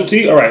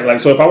specialty? All right. Like,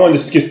 so if I wanted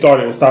to get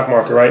started in the stock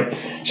market, right,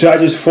 should I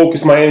just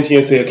focus my energy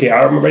and say, okay,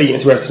 I'm already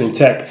interested in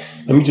tech.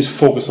 Let me just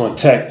focus on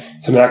tech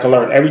so that I can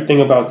learn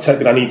everything about tech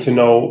that I need to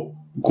know,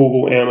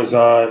 Google,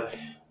 Amazon,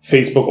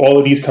 Facebook, all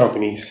of these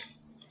companies.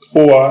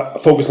 Or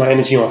focus my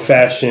energy on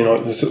fashion,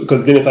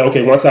 because then it's like,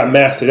 okay, once I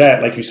master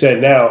that, like you said,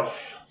 now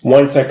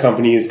one tech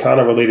company is kind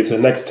of related to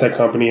the next tech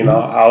company, and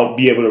I'll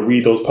be able to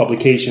read those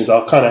publications.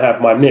 I'll kind of have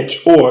my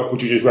niche. Or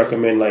would you just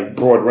recommend like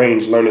broad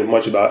range, learn as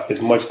much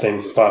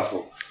things as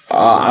possible?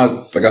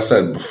 Like I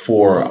said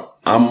before,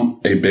 I'm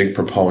a big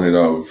proponent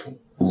of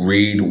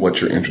read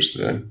what you're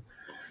interested in.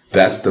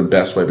 That's the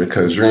best way,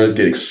 because you're going to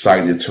get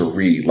excited to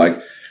read.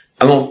 Like,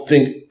 I don't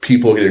think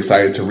people get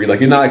excited to read. Like,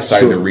 you're not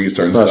excited to read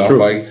certain stuff. True.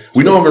 Like,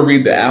 we don't even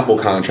read the Apple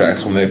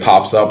contracts when they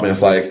pops up, and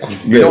it's like,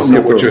 you don't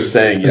know what you're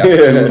saying yes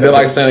to. They're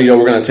like saying, yo,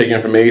 we're going to take your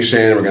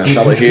information, we're going to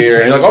sell it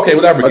here. And you're like, okay,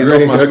 whatever.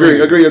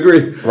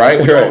 Agree.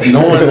 Right?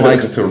 No one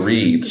likes to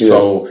read. Yeah.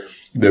 So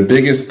the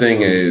biggest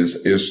thing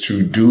is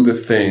to do the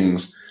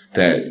things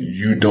that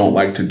you don't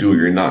like to do,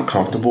 you're not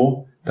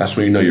comfortable. That's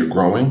when you know you're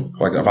growing.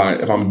 Like, if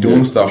I'm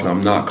doing stuff and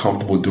I'm not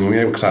comfortable doing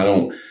it because I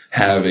don't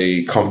have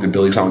a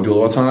comfortability because I don't do it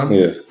all the time,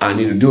 I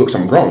need to do it because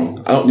I'm growing.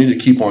 I don't need to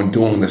keep on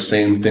doing the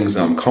same things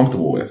that I'm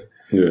comfortable with.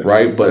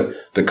 Right? But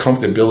the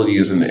comfortability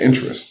is in the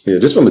interest. Yeah,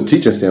 just from a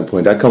teaching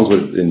standpoint, that comes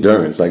with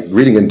endurance. Like,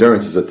 reading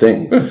endurance is a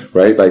thing,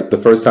 right? Like, the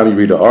first time you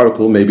read an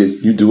article, maybe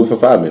you do it for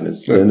 5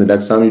 minutes. Then the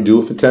next time you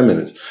do it for 10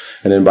 minutes.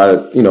 And then by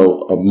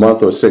a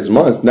month or 6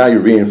 months, now you're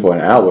reading for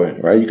an hour,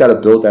 right? You got to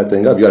build that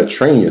thing up. You got to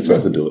train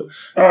yourself to do it.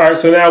 All right.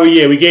 So now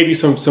we gave you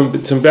some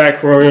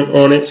background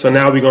on it. So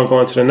now we're going to go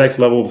on to the next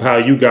level of how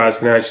you guys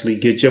can actually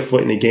get your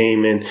foot in the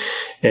game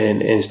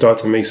and start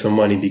to make some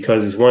money,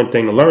 because it's one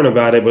thing to learn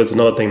about it, but it's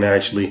another thing to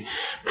actually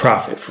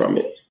profit from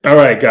it. All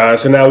right,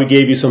 guys. So now we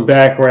gave you some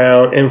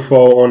background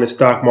info on the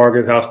stock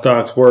market, how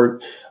stocks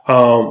work.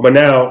 But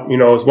now,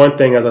 it's one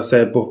thing, as I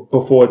said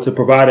before, to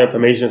provide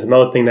information. It's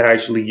another thing to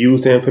actually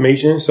use the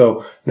information.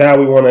 So now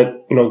we want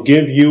to,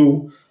 give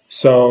you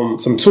some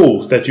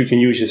tools that you can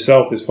use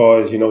yourself as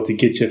far as, to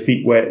get your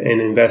feet wet in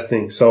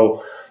investing.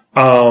 So,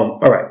 all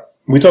right.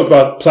 We talked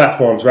about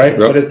platforms, right?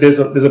 Yep. So there's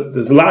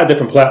a lot of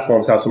different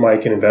platforms how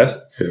somebody can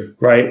invest,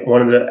 right?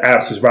 One of the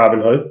apps is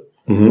Robinhood,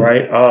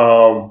 right?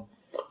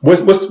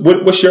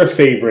 What's your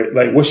favorite?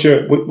 Like,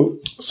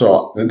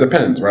 So it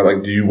depends, right?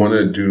 Like, do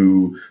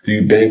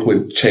you bank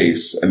with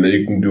Chase, and then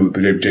you can do it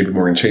through JP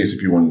Morgan Chase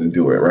if you wanted to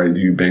do it, right? Do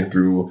you bank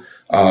through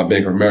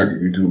Bank of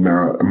America? You do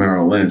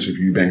Merrill Lynch. If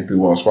you bank through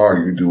Wells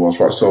Fargo, you do Wells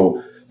Fargo.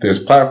 So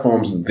there's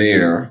platforms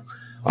there.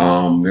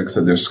 Like I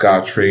said, there's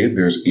Scottrade,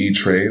 there's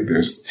E-Trade,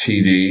 there's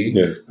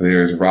TD,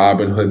 there's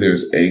Robinhood,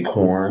 there's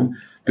Acorn.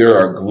 There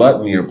are a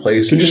gluttony of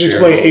places. Can you just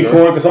explain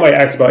Acorn? Because somebody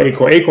asked about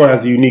Acorn. Acorn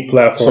has a unique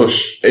platform.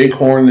 So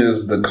Acorn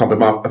is the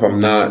company, if I'm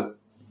not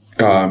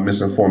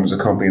misinformed, is a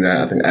company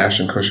that I think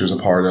Ashton Kutcher is a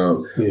part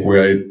of,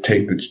 where they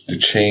take the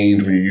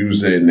change when you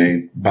use it and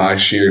they buy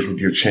shares with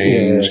your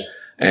change.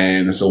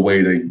 And it's a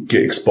way to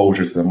get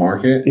exposure to the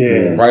market.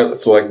 Right?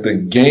 So like the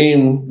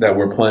game that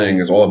we're playing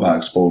is all about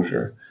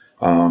exposure.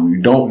 You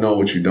don't know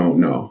what you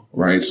don't know,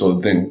 right? So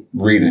then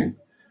reading,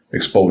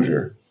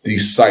 exposure,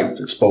 these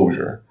sites,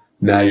 exposure.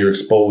 Now you're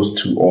exposed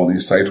to all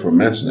these sites we're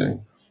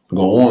mentioning.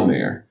 Go on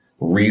there,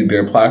 read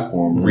their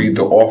platform, read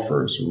the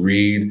offers,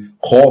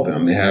 call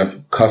them. They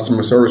have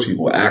customer service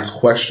people, ask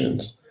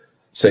questions.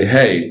 Say,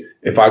 hey,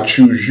 if I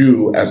choose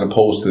you as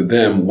opposed to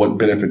them, what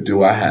benefit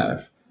do I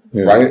have?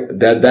 Right?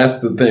 That's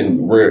the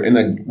thing. We're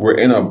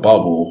in a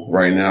bubble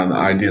right now, and the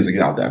idea is to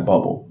get out that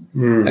bubble.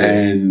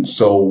 And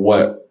so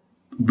what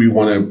we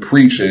want to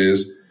preach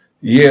is,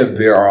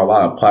 there are a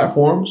lot of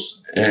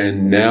platforms,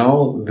 and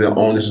now the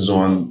onus is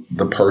on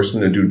the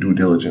person to do due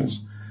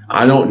diligence.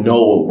 I don't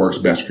know what works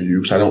best for you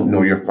because I don't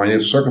know your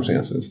financial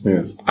circumstances.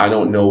 I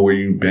don't know where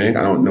you bank.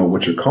 I don't know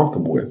what you're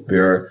comfortable with.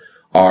 There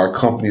are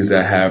companies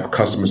that have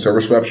customer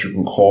service reps you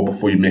can call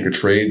before you make a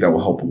trade that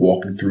will help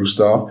walk you through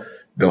stuff.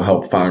 They'll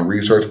help find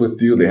research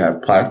with you. They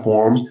have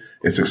platforms.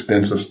 It's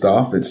extensive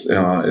stuff. It's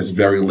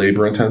very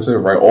labor intensive,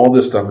 right? All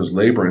this stuff is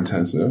labor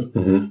intensive.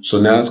 Mm-hmm.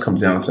 So now it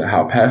comes down to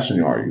how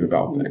passionate are you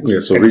about things. Yeah.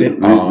 So read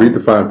the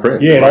fine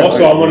print. Yeah, and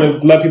also I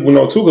want to let people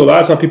know too, because a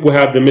lot of times people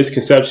have the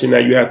misconception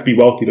that you have to be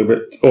wealthy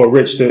or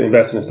rich to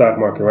invest in the stock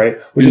market,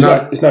 right? Which is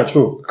it's not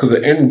true. Because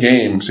the end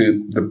game, see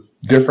the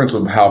difference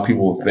of how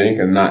people think,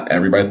 and not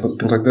everybody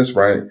thinks like this,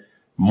 right?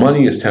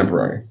 Money is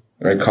temporary,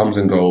 right? It comes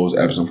and goes,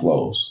 ebbs and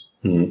flows.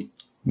 Mm-hmm.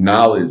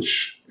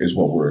 Knowledge is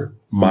what we're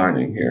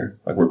mining here.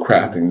 Like we're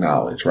crafting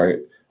knowledge, right?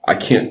 I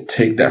can't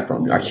take that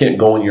from you. I can't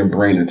go in your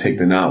brain and take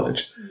the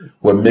knowledge.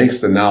 What makes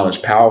the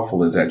knowledge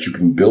powerful is that you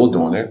can build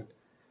on it,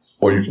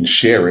 or you can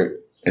share it,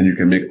 and you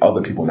can make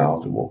other people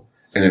knowledgeable.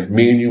 And if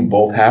me and you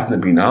both happen to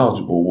be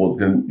knowledgeable, well,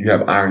 then you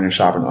have iron and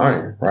sharpen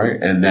iron,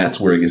 right? And that's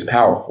where it gets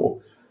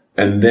powerful.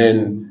 And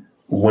then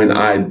when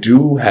I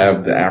do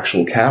have the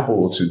actual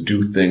capital to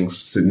do things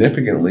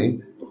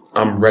significantly,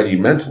 I'm ready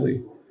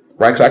mentally.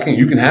 Right? Because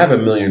you can have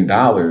 $1 million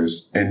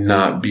and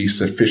not be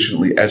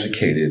sufficiently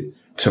educated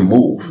to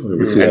move.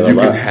 And you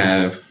can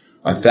have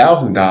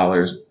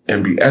 $1,000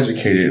 and be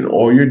educated, and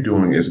all you're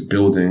doing is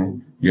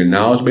building your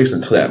knowledge base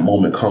until that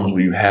moment comes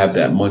where you have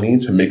that money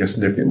to make a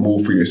significant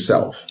move for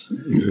yourself.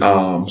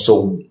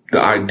 So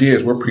the idea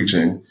is we're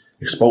preaching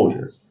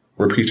exposure.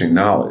 We're preaching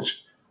knowledge,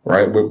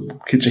 right?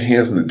 Get your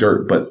hands in the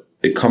dirt, but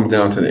it comes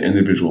down to the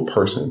individual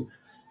person.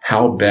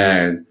 How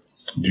bad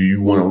do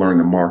you want to learn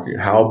the market?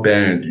 How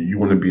bad do you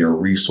want to be a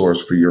resource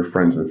for your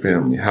friends and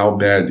family? How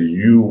bad do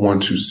you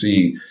want to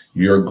see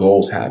your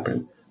goals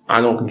happen?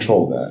 I don't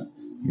control that.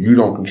 You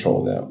don't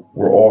control that.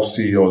 We're all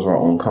CEOs of our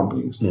own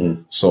companies.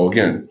 Mm-hmm. So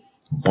again,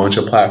 bunch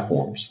of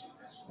platforms,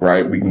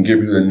 right? We can give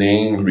you the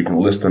names, we can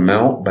list them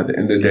out, but at the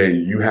end of the day,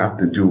 you have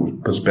to do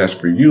what's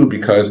best for you,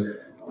 because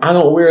I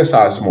don't wear a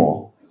size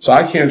small. So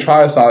I can't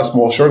try a size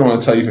small shirt on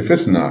and tell you if it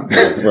fits or not.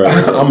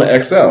 Right. I'm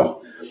an XL.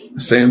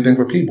 Same thing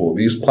for people.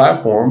 These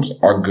platforms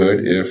are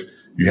good if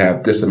you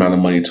have this amount of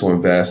money to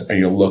invest and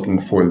you're looking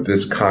for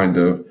this kind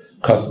of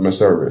customer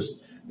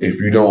service. If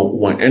you don't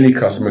want any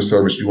customer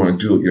service, you want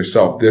to do it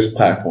yourself, this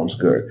platform's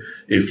good.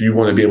 If you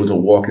want to be able to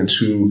walk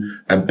into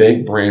a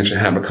bank branch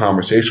and have a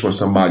conversation with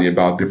somebody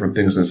about different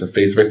things and it's a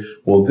face-to-face,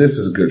 well, this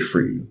is good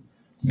for you.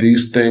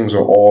 These things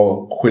are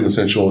all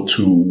quintessential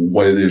to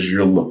what it is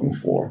you're looking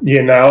for.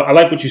 Yeah, now I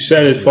like what you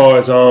said as far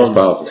as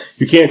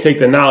you can't take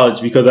the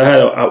knowledge, because I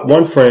had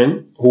one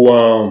friend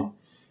who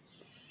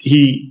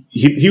he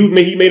made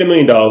 $1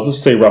 million.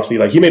 Let's say roughly,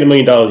 like he made $1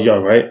 million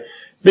young, right?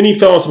 Then he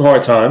fell on some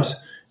hard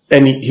times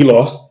and he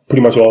lost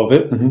pretty much all of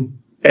it.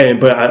 Mm-hmm.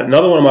 But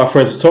another one of my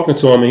friends was talking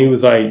to him and he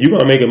was like, "You're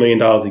gonna make $1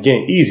 million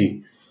again,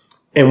 easy."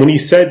 And when he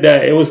said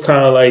that, it was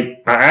kind of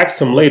like, I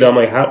asked him later, I'm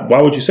like,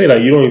 why would you say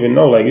that? You don't even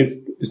know, like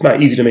it's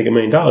not easy to make $1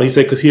 million. He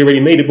said, because he already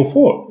made it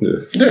before.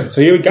 Yeah. So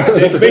he got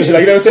the information.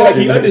 Like, you know what I'm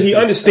saying? Like he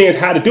understands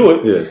how to do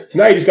it. Yeah. So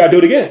now you just got to do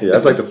it again. Yeah.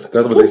 That's what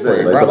they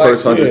say. Like the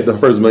first the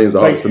first $1 million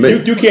like, to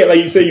make. You can't, like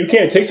you say, you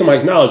can't take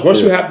somebody's knowledge.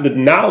 Once you have the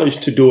knowledge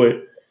to do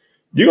it,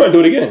 you're going to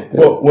do it again.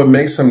 Well, what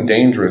makes him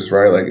dangerous,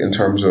 right? Like in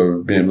terms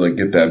of being able to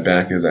get that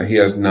back, is that he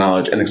has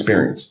knowledge and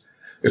experience.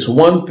 It's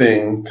one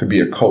thing to be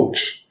a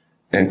coach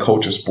and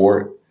coach a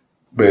sport,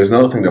 but it's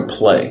another thing to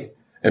play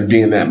and be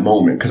in that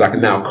moment, because I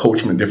can now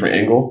coach from a different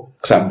angle.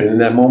 Because I've been in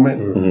that moment.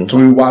 Mm-hmm. So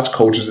we watch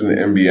coaches in the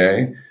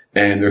NBA,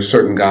 and there's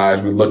certain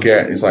guys we look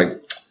at, and it's like,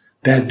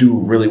 that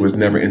dude really was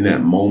never in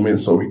that moment.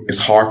 So it's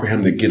hard for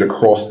him to get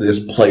across to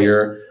this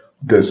player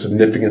the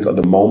significance of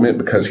the moment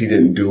because he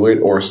didn't do it.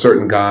 Or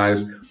certain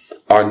guys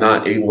are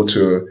not able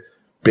to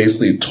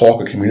basically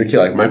talk or communicate.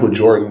 Like Michael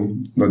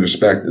Jordan, no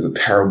disrespect, is a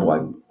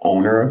terrible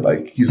owner.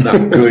 Like he's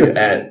not good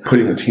at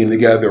putting a team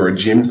together or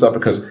GMing stuff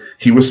because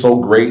he was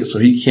so great. So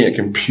he can't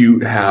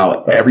compute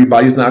how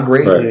everybody's not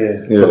great.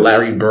 Right. Yeah. But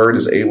Larry Bird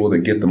is able to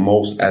get the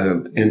most out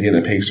of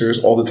Indiana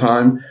Pacers all the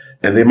time.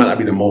 And they might not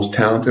be the most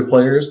talented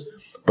players,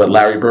 but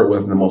Larry Bird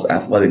wasn't the most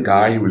athletic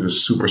guy. He was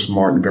just super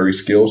smart and very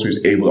skilled. So he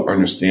was able to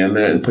understand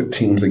that and put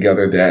teams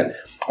together that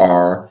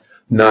are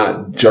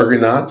not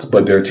juggernauts,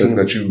 but they're a team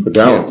that you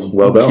can't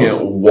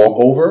walk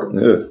over.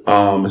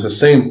 Yeah. It's the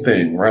same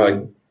thing, right?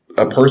 Like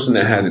a person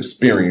that has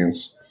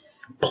experience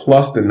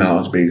plus the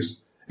knowledge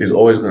base is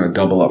always going to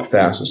double up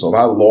faster. So if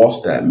I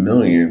lost that $1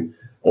 million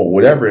or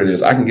whatever it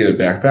is, I can get it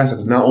back faster.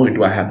 Because not only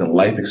do I have the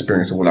life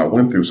experience of what I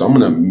went through, so I'm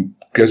going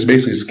to just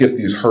basically skip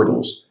these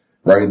hurdles,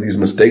 right? These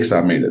mistakes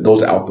I made,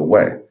 those are out the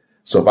way.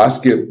 So if I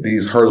skip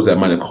these hurdles that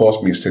might have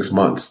cost me 6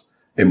 months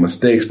in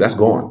mistakes, that's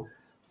gone.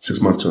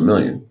 6 months to $1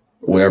 million,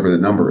 whatever the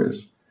number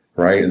is,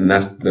 right? And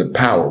that's the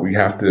power. We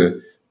have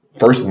to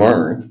first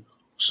learn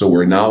so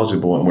we're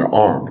knowledgeable and we're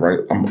armed, right?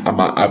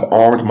 I've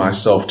armed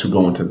myself to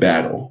go into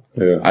battle.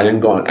 Yeah. I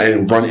didn't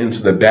run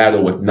into the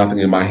battle with nothing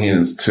in my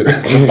hands to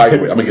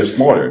fight with. I'm gonna get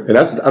smarter. And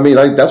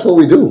that's what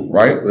we do,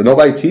 right?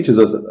 Nobody teaches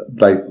us,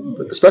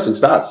 especially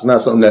stocks. It's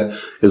not something that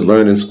is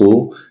learned in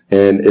school.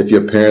 And if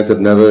your parents have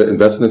never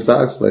invested in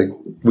stocks,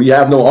 we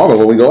have no armor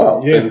when we go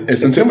out. Yeah. And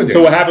it's intimidating.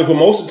 So what happens with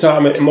most of the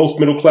time, and most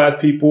middle class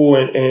people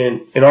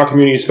and in our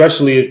community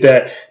especially, is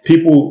that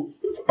people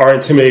are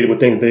intimidated with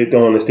things they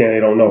don't understand, they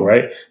don't know,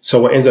 right?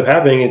 So what ends up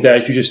happening is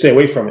that you just stay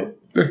away from it.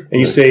 and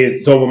you say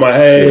it's over my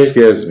head. It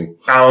scares me.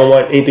 I don't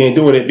want anything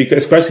to do with it,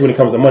 because especially when it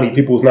comes to money,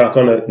 people's not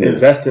going to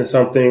invest in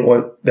something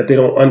or that they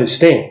don't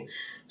understand.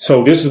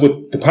 So this is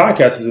what the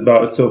podcast is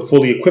about, is to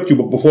fully equip you.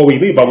 But before we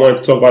leave, I wanted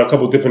to talk about a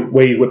couple of different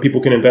ways where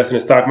people can invest in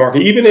the stock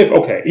market. Even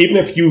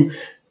if you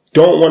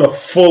don't want to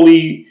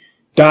fully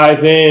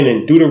dive in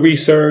and do the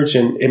research,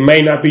 and it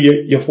may not be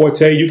your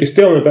forte, you can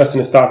still invest in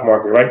the stock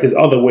market, right? There's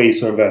other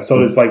ways to invest. So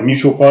there's like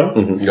mutual funds,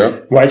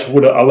 right?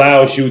 Which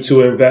allows you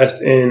to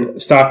invest in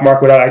stock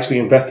market without actually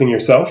investing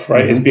yourself,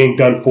 right? It's being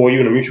done for you.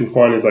 And a mutual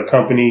fund is a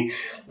company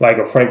like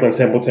a Franklin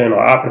Templeton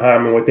or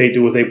Oppenheimer. What they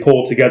do is they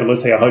pull together,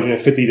 let's say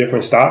 150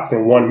 different stocks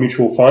in one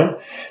mutual fund,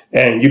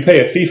 and you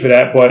pay a fee for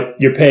that, but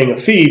you're paying a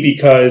fee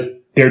because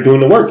they're doing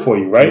the work for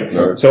you,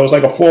 right? So it's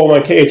like a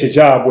 401k at your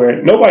job,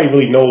 where nobody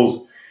really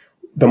knows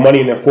the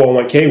money in their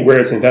 401k, where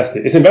it's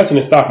invested. It's invested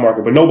in the stock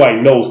market, but nobody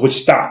knows which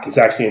stock it's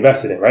actually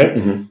invested in,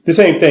 right? The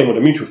same thing with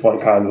a mutual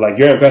fund, kind of like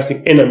you're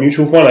investing in a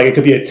mutual fund. Like it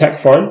could be a tech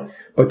fund,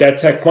 but that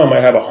tech fund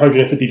might have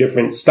 150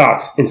 different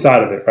stocks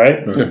inside of it,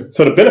 right?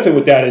 So the benefit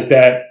with that is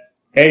that,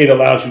 it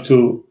allows you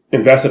to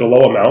invest at a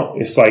low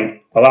amount. It's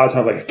like a lot of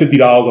times like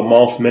 $50 a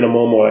month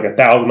minimum, or like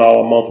 $1,000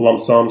 a month lump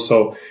sum.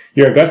 So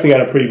you're investing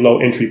at a pretty low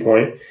entry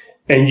point,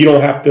 and you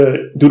don't have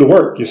to do the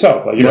work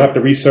yourself. Like you don't have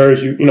to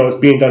research. You know, it's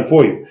being done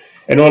for you.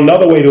 And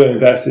another way to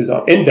invest is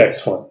an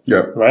index fund.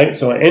 Right.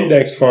 So an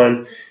index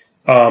fund,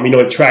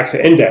 it tracks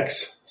an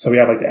index. So we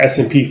have like the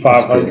S&P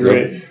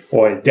 500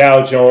 or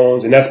Dow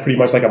Jones, and that's pretty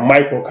much like a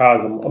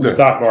microcosm of the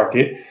stock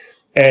market.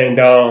 And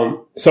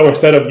so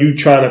instead of you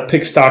trying to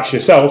pick stocks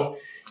yourself,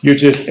 you're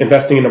just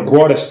investing in the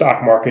broader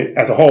stock market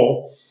as a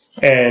whole.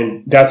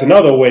 And that's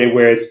another way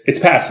where it's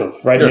passive,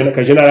 right?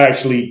 Because you're not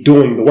actually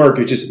doing the work.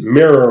 You're just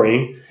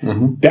mirroring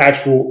the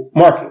actual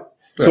market.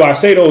 So I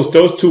say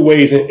those two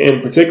ways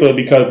in particular,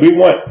 because we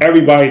want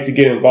everybody to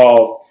get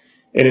involved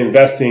in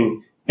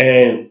investing,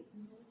 and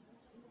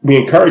we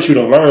encourage you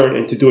to learn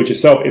and to do it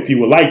yourself if you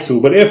would like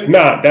to. But if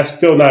not, that's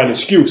still not an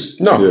excuse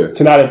to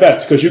not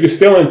invest, because you can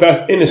still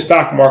invest in the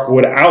stock market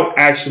without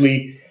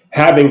actually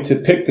having to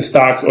pick the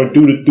stocks or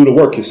do the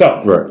work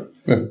yourself. Right.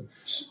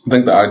 I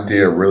think the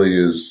idea really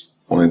is,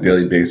 on a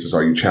daily basis,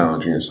 are you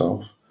challenging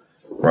yourself?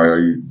 Right? Are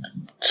you,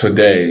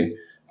 today,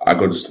 I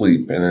go to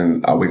sleep and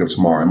then I wake up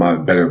tomorrow, am I a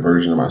better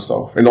version of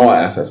myself? In all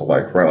aspects of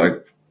life, right?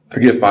 Like,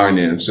 forget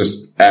finance,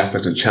 just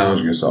aspects of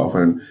challenging yourself.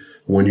 And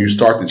when you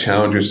start to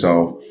challenge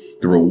yourself,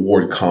 the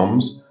reward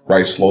comes,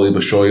 right? Slowly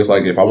but surely. It's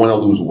like, if I want to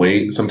lose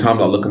weight,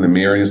 sometimes I look in the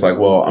mirror and it's like,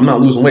 well, I'm not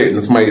losing weight. And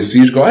then somebody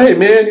sees you go, hey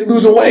man, you're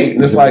losing weight.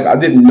 And it's like, I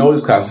didn't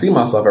notice because I see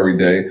myself every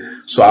day.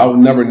 So I would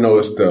never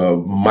notice the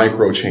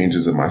micro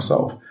changes in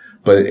myself.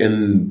 But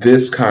in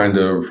this kind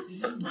of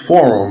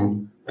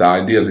forum, the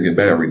idea is to get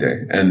better every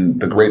day. And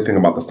the great thing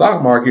about the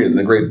stock market, and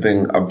the great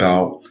thing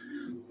about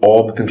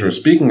all the things we're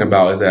speaking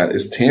about, is that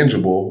it's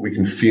tangible. We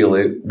can feel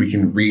it. We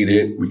can read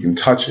it. We can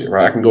touch it,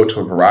 right? I can go to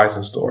a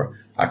Verizon store.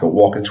 I can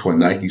walk into a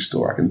Nike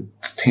store.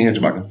 It's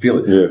tangible. I can feel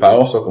it. But I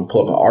also can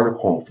pull up an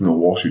article from the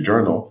Wall Street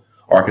Journal,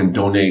 or I can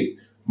donate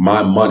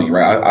my money,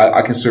 right?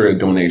 I consider it a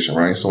donation,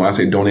 right? So when I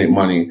say donate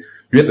money,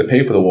 you have to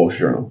pay for the Wall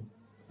Street Journal,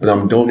 but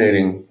I'm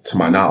donating to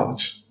my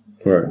knowledge,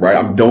 right?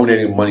 I'm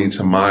donating money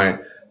to my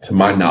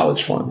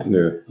knowledge fund.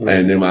 And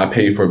then when I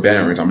pay for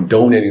Barron's, I'm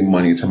donating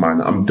money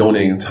I'm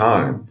donating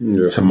time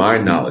to my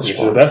knowledge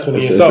fund.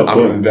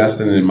 I'm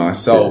investing in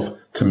myself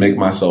to make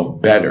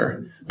myself better,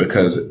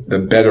 because the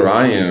better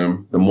I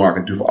am, the more I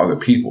can do for other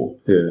people.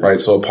 Right.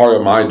 So part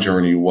of my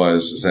journey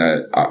was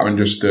that I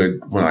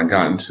understood when I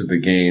got into the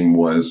game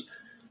was,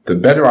 the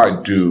better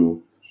I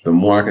do, the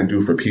more I can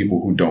do for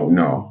people who don't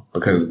know,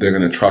 because they're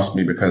going to trust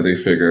me, because they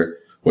figure,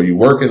 well, you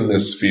work in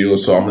this field,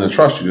 so I'm going to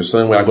trust you. The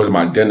same way I go to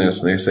my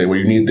dentist and they say, well,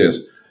 you need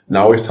this. And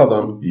I always tell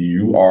them,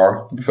 you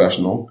are the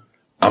professional.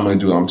 I'm going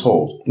to do what I'm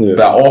told. But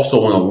I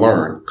also want to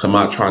learn, because I'm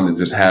not trying to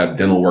just have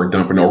dental work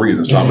done for no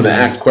reason. So I'm going to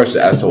ask questions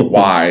as to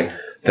why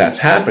that's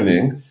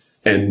happening.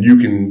 And you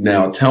can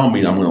now tell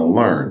me, I'm going to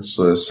learn.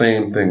 So the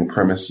same thing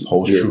premise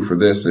holds true for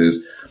this,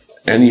 is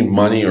any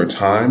money or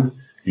time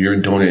you're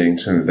donating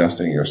to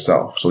investing in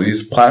yourself. So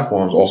these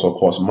platforms also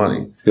cost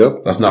money.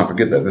 Let's not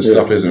forget that this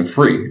stuff isn't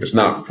free. It's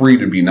not free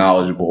to be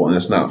knowledgeable, and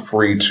it's not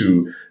free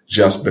to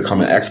just become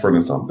an expert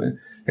in something.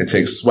 It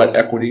takes sweat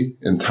equity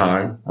and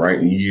time, right?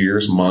 In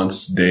years,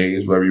 months,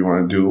 days, whatever you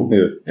want to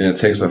do. And it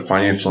takes a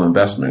financial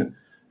investment.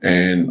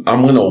 And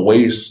I'm going to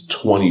waste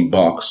 $20,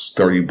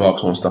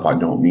 $30 on stuff I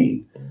don't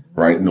need,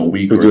 right? In a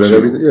week or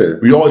two.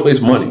 We always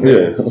waste money.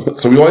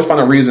 So we always find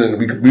a reason.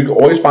 We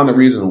always find a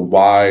reason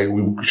why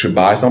we should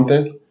buy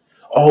something.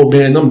 Oh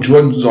man, them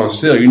Jordans on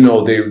sale. You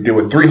know, they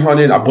were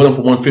 $300. I bought them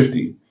for $150.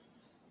 You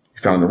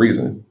found the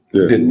reason.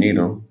 You didn't need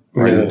them.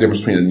 Right? There's a difference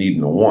between a need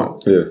and a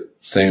want.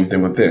 Same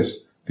thing with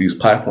this. These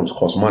platforms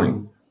cost money.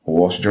 The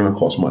Wall Street Journal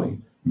costs money.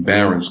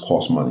 Barron's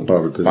costs money.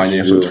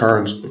 Financial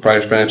Times,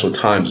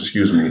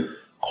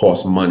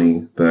 costs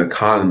money. The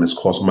Economist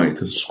costs money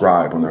to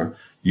subscribe on a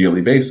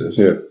yearly basis.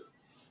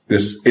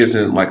 This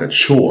isn't like a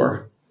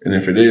chore. And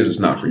if it is, it's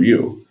not for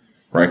you,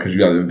 right? Because you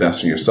got to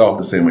invest in yourself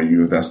the same way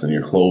you invest in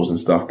your clothes and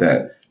stuff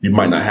that you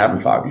might not have in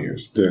 5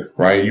 years. Yeah.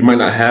 Right? You might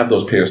not have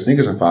those pair of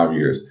sneakers in 5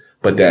 years,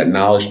 but that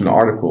knowledge from the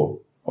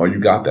article, you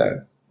got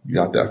that. You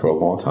got that for a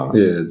long time.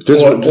 Yeah.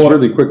 Just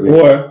really quickly.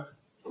 Or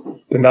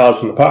the knowledge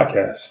from the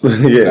podcast.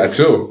 Yeah. That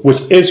too.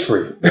 Which is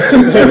free.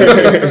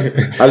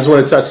 I just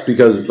want to touch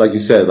because, like you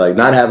said, like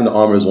not having the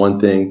armor is one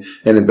thing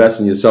and invest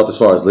in yourself as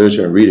far as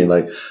literature and reading.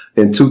 Like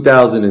in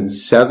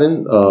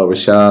 2007,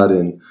 Rashad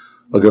and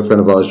a good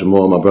friend of ours,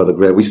 Jamal, my brother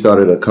Greg, we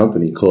started a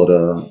company called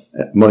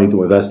Money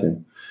Through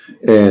Investing.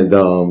 And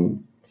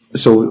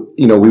so,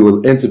 you know, we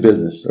were into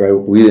business, right?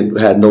 We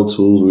had no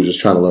tools. We were just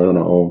trying to learn on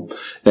our own.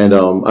 And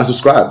I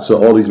subscribed to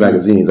all these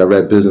magazines. I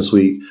read Business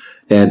Week.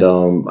 And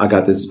I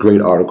got this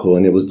great article,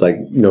 and it was like,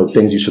 you know,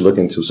 things you should look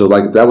into. So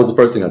like that was the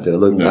first thing I did. I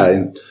looked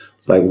at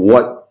like,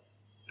 what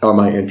are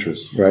my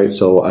interests, right?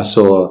 So I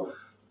saw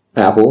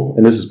Apple,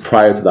 and this is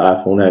prior to the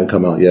iPhone, it hadn't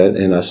come out yet.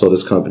 And I saw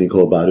this company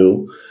called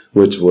Baidu,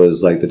 which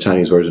was like the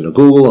Chinese version of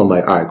Google. I'm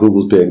like, all right,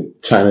 Google's big.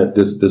 China,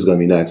 this is going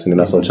to be next. And then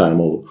I saw China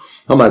Mobile.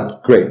 I'm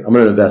like, great, I'm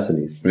going to invest in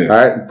these. Yeah.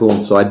 All right,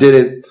 boom. So I did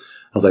it.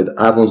 I was like, the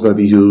iPhone's going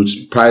to be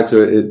huge prior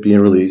to it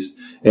being released.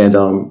 And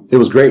it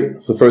was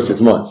great for the first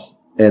 6 months.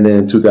 And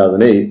then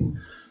 2008,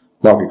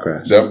 market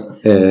crash.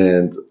 Yep.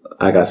 And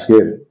I got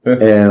scared.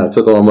 And I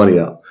took all my money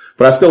out.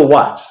 But I still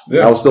watched.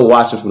 I was still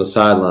watching from the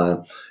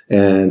sideline.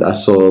 And I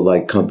saw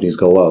like companies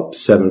go up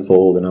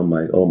 7-fold. And I'm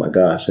like, oh my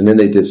gosh. And then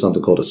they did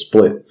something called a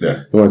split.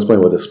 Yeah. You want to explain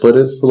what the split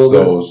is a little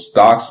bit? So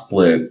stock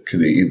split,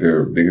 they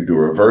could do a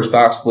reverse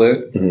stock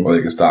split or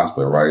they can stock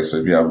split, right? So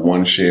if you have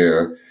one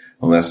share,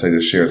 and let's say the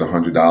share is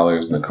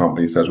 $100 and the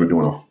company says we're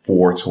doing a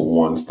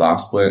 4-to-1 stock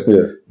split.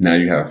 Yeah. Now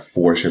you have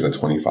 4 shares at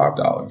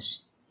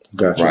 $25.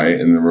 Gotcha. Right.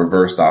 And the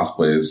reverse stock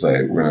split is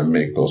like, we're going to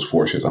make those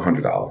 4 shares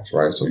 $100.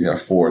 Right. So you have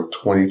 4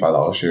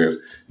 $25 shares.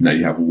 Now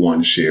you have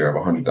 1 share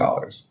of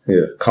 $100.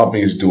 Yeah.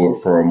 Companies do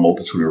it for a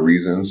multitude of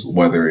reasons,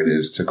 whether it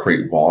is to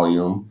create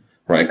volume,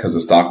 right? Because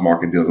the stock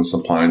market deals in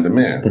supply and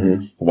demand.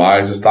 Mm-hmm. Why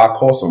does the stock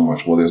cost so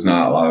much? Well, there's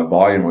not a lot of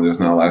volume or there's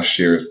not a lot of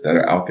shares that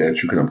are out there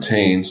that you can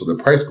obtain. So the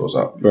price goes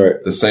up.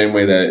 Right. The same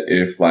way that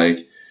if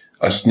like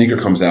a sneaker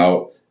comes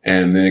out,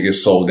 and then it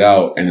gets sold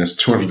out and it's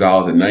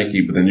 $200 at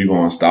Nike, but then you go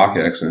on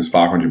StockX and it's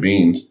 500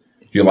 beans.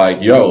 You're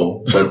like,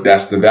 yo, but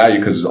that's the value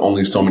because there's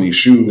only so many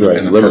shoes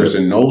and the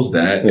person knows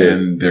that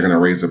and they're going to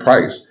raise the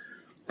price.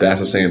 That's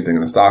the same thing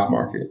in the stock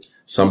market.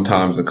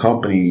 Sometimes the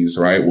companies,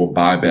 right, will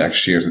buy back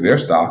shares of their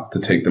stock to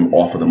take them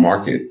off of the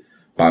market.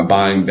 By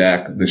buying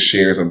back the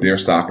shares of their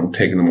stock and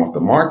taking them off the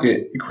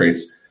market, it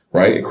creates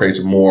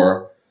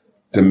more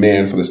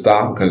demand for the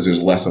stock because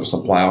there's less of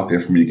supply out there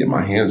for me to get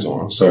my hands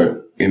on.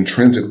 So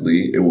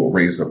intrinsically, it will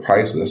raise the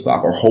price of the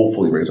stock or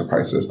hopefully raise the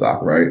price of the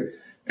stock, right?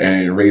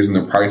 And raising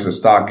the price of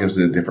stock gives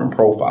it a different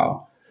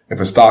profile. If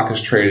a stock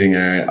is trading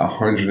at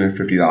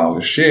 $150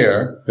 a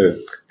share,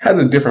 has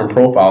a different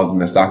profile than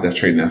the stock that's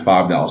trading at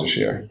 $5 a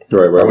share.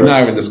 Right. We're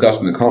not even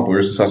discussing the company.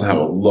 We're just discussing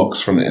how it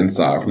looks from the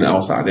inside, from the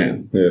outside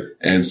in. Yeah.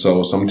 And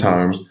so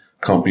sometimes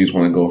companies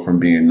want to go from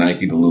being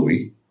Nike to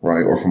Louis,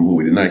 right? Or from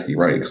Louis to Nike,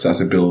 right?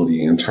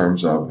 Accessibility in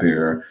terms of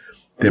their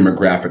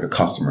demographic of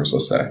customers,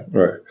 let's say.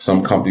 Right.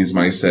 Some companies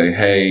might say,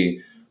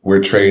 hey,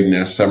 we're trading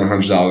at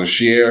 $700 a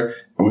share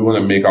and we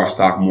want to make our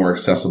stock more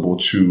accessible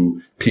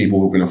to people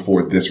who can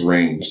afford this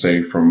range,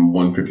 say from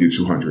 150 to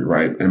 200,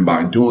 right? And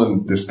by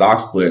doing this stock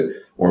split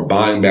or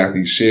buying back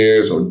these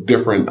shares or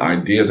different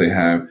ideas they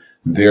have,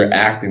 they're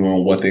acting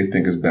on what they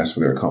think is best for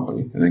their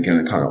company. And again,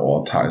 it kind of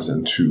all ties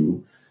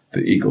into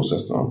the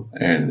ecosystem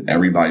and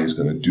everybody's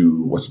going to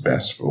do what's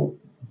best for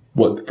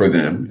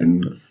them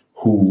and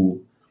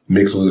who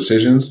makes those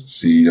decisions,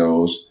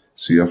 CEOs,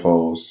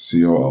 CFOs,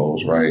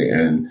 COOs, right?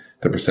 And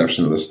the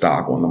perception of the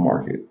stock on the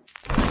market.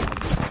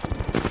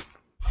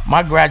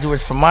 My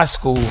graduates from my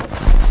school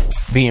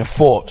being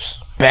Forbes,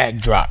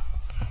 bag drop.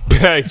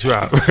 Bag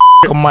drop.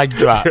 A mic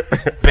drop.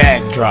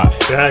 Bag drop.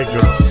 Bag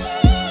drop.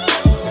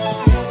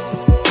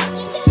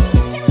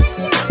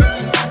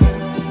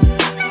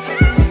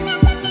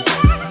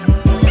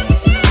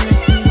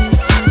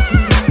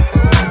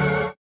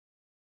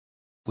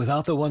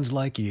 Without the ones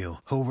like you,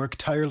 who work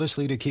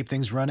tirelessly to keep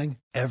things running,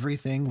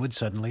 everything would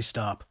suddenly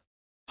stop.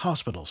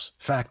 Hospitals,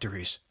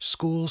 factories,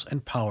 schools,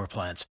 and power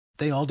plants,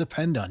 they all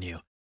depend on you.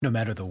 No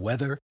matter the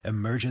weather,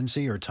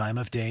 emergency, or time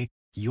of day,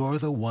 you're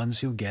the ones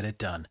who get it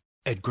done.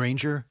 At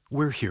Grainger,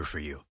 we're here for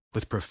you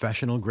with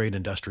professional-grade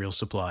industrial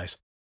supplies.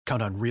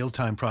 Count on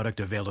real-time product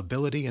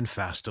availability and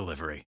fast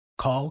delivery.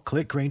 Call,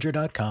 click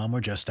Grainger.com, or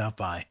just stop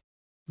by.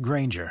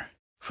 Grainger,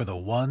 for the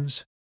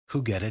ones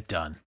who get it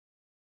done.